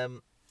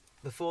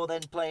 Before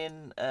then,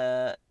 playing,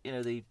 the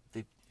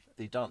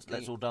dance.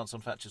 Let's All Dance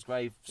on Thatcher's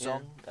Grave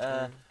song,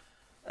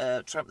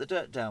 Tramp the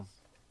Dirt Down.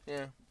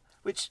 Yeah,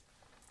 which,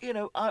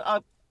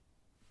 I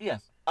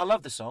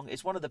love the song.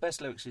 It's one of the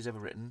best lyrics he's ever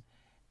written.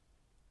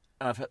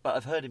 And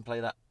I've heard him play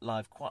that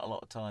live quite a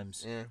lot of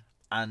times. Yeah.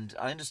 And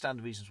I understand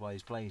the reasons why he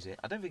plays it.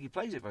 I don't think he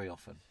plays it very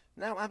often.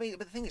 No, I mean,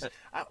 but the thing is, in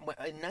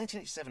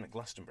 1987 at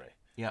Glastonbury,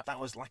 that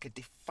was like a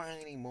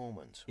defining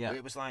moment. Yeah.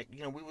 It was like,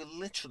 we were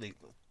literally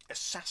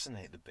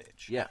assassinate the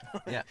bitch. Yeah,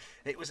 yeah.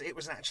 It was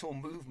an actual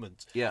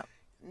movement. Yeah.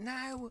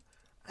 Now,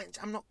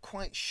 I'm not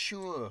quite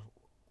sure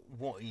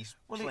what he's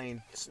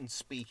playing and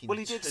speaking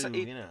he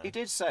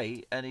did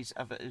say, and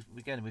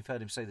we've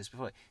heard him say this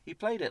before. He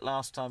played it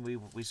last time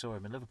we saw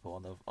him in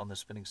Liverpool on the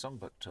Spinning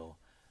Songbook tour.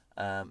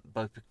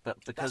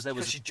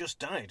 Because she just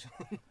died.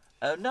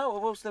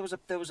 No, there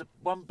was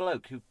one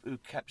bloke who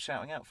kept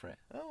shouting out for it.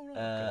 Oh right.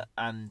 Okay.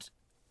 And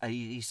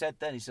he said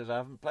I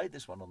haven't played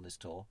this one on this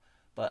tour,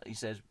 but he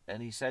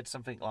said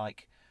something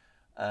like,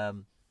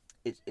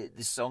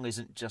 this song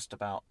isn't just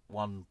about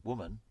one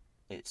woman.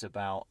 It's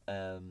about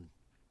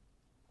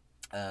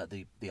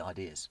the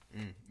ideas,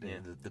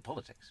 the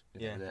politics.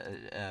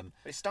 It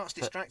starts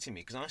distracting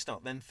me because I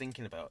start then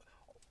thinking about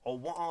or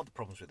what are the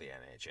problems with the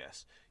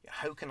NHS?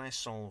 How can I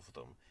solve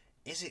them?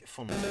 Is it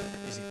funding?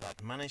 Is it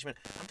bad management?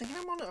 I'm thinking,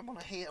 I want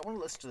to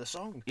listen to the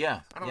song. Yeah.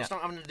 I don't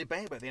start having a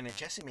debate about the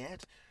NHS in my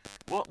head.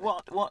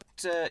 What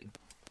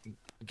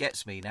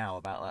gets me now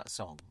about that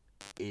song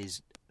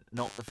is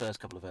not the first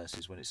couple of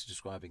verses when it's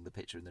describing the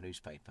picture in the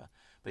newspaper,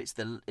 but it's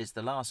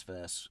the last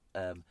verse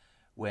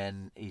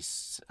when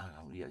he's.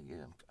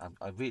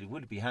 I really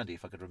would be handy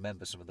if I could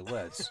remember some of the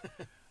words.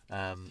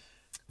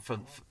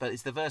 But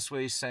it's the verse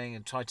where he's saying,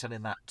 and try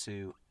telling that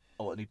to.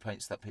 And he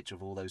paints that picture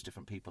of all those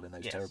different people in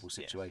those terrible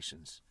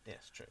situations.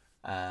 Yes, true.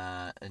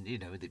 And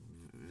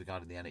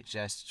regarding the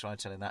NHS, try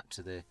telling that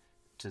to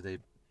the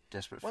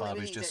desperate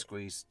father who's just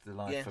squeezed the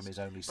life from his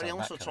only son. But he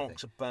also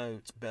talks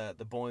about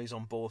the boys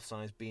on both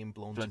sides being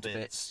blown to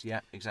bits.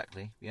 Yeah,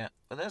 exactly. Yeah,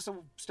 but that's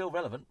still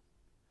relevant.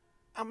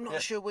 I'm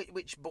not sure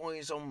which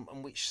boys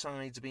on which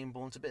sides are being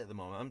blown to bits at the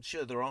moment. I'm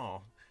sure there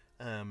are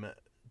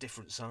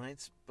different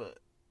sides, but.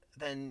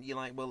 Then you're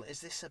like, well,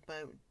 is this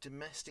about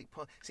domestic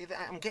politics? See,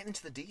 I'm getting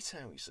into the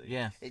detail, you see.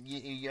 Yeah.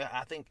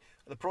 I think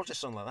the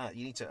protest song like that,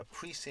 you need to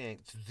appreciate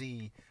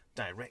the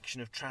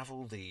direction of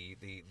travel, the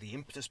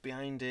impetus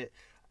behind it.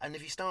 And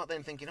if you start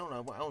then thinking, oh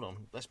no, hold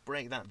on, let's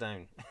break that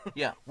down.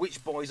 Yeah.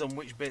 Which boys on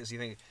which bits, you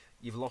think,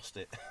 you've lost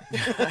it.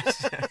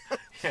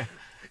 Yeah.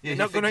 You're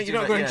not going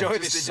to enjoy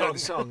this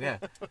song. Yeah.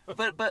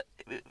 But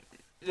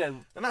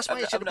and that's why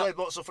you should have played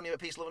What's So Funny About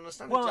Peace, Love and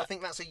Understanding. Well, I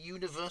think that's a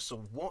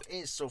universal. What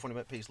is so funny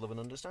about peace, love and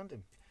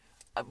understanding?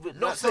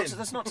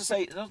 That's not to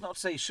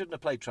say you shouldn't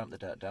have played Tramp the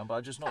Dirt Down, but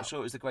I'm just not sure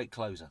it was the great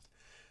closer.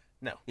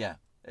 No. Yeah.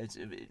 It's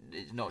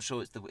not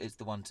sure it's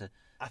the one to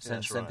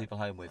send people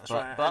home with.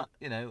 That's but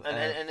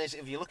and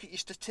if you look at your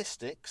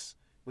statistics,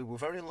 we were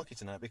very unlucky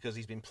tonight because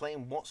he's been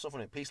playing What's So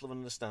Funny About Peace, Love and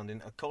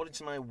Understanding according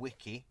to my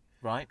wiki.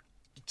 Right.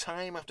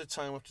 Time after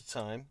time after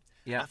time.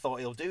 Yeah. I thought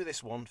he'll do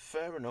this one.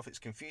 Fair enough. It's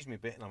confused me a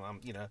bit, and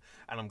I'm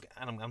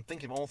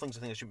thinking of all things I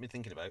think I shouldn't be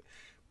thinking about.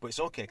 But it's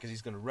okay because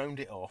he's going to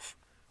round it off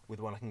with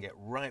one I can get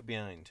right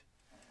behind.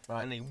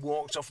 Right. And he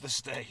walked off the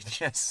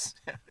stage. Yes.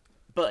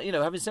 But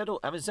having said all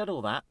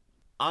that,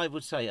 I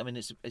would say, I mean,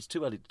 it's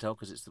too early to tell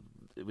because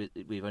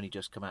we've only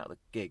just come out of the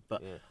gig.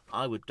 But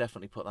I would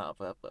definitely put that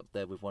up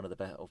there with one of the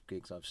better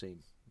gigs I've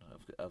seen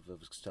of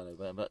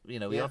Costello. But you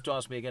have to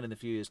ask me again in a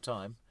few years'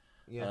 time.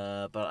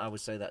 Yeah. But I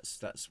would say that's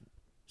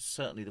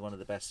certainly one of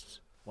the best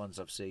ones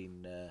I've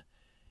seen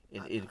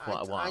in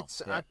quite a while.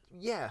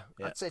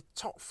 I'd say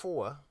top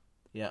 4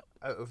 out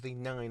of the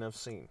 9 I've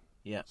seen.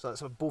 Yeah. So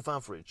that's above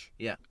average.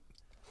 Yeah.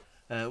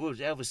 Well,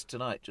 Elvis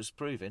tonight just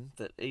proving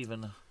that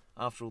even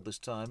after all this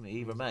time,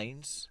 he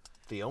remains...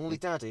 the only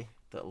daddy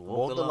that'll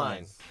walk the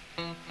line.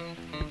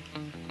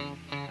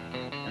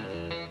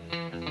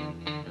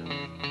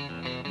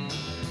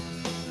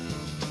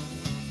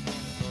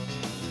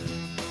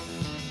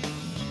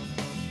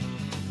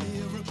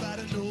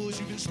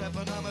 You've been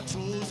stepping on my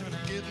toes and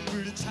I'm getting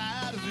pretty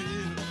tired of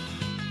it.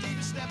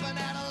 Keep stepping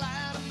out of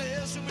line and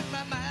messing with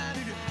my mind.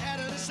 If you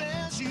had any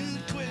sense,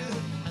 you'd quit.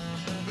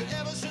 But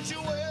ever since you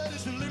were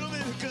just a little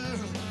bit of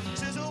girl,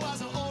 since I was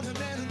the only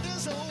man in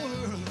this whole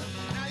world,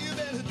 now you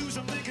better do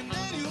some thinking,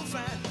 then you'll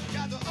find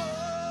got the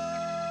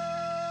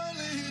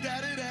only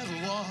daddy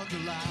that'll walk the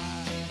line.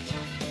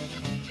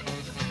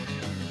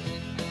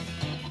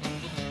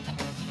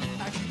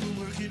 I keep on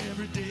working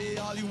every day,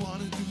 all you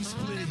wanna do is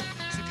play.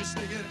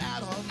 Sticking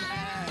out all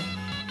night.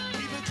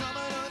 Keep it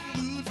coming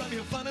unglued from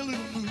your funny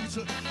little mood.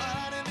 So,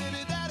 alright,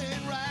 maybe that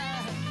ain't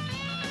right.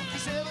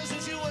 'Cause ever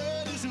since you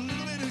were just a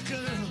little bit of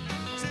girl,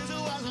 since I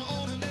was the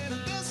only man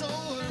in this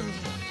whole world,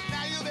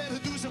 now you better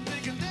do some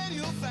thinking, then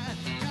you'll find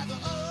got the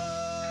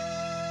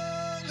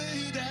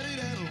only daddy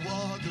that'll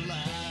walk the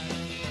line.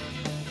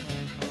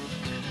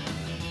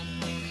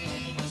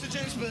 Mr.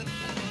 James Blunt.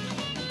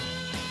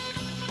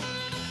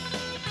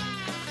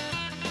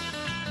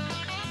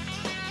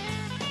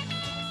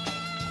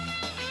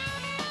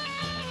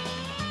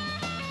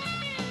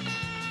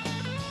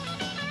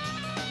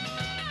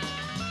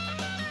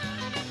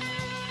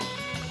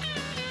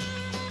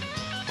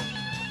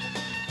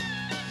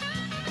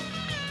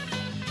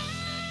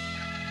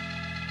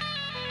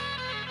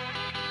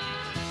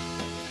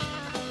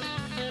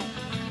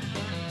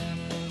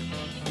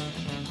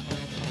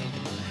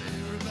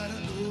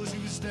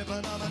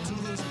 Stepping on my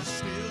toes and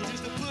still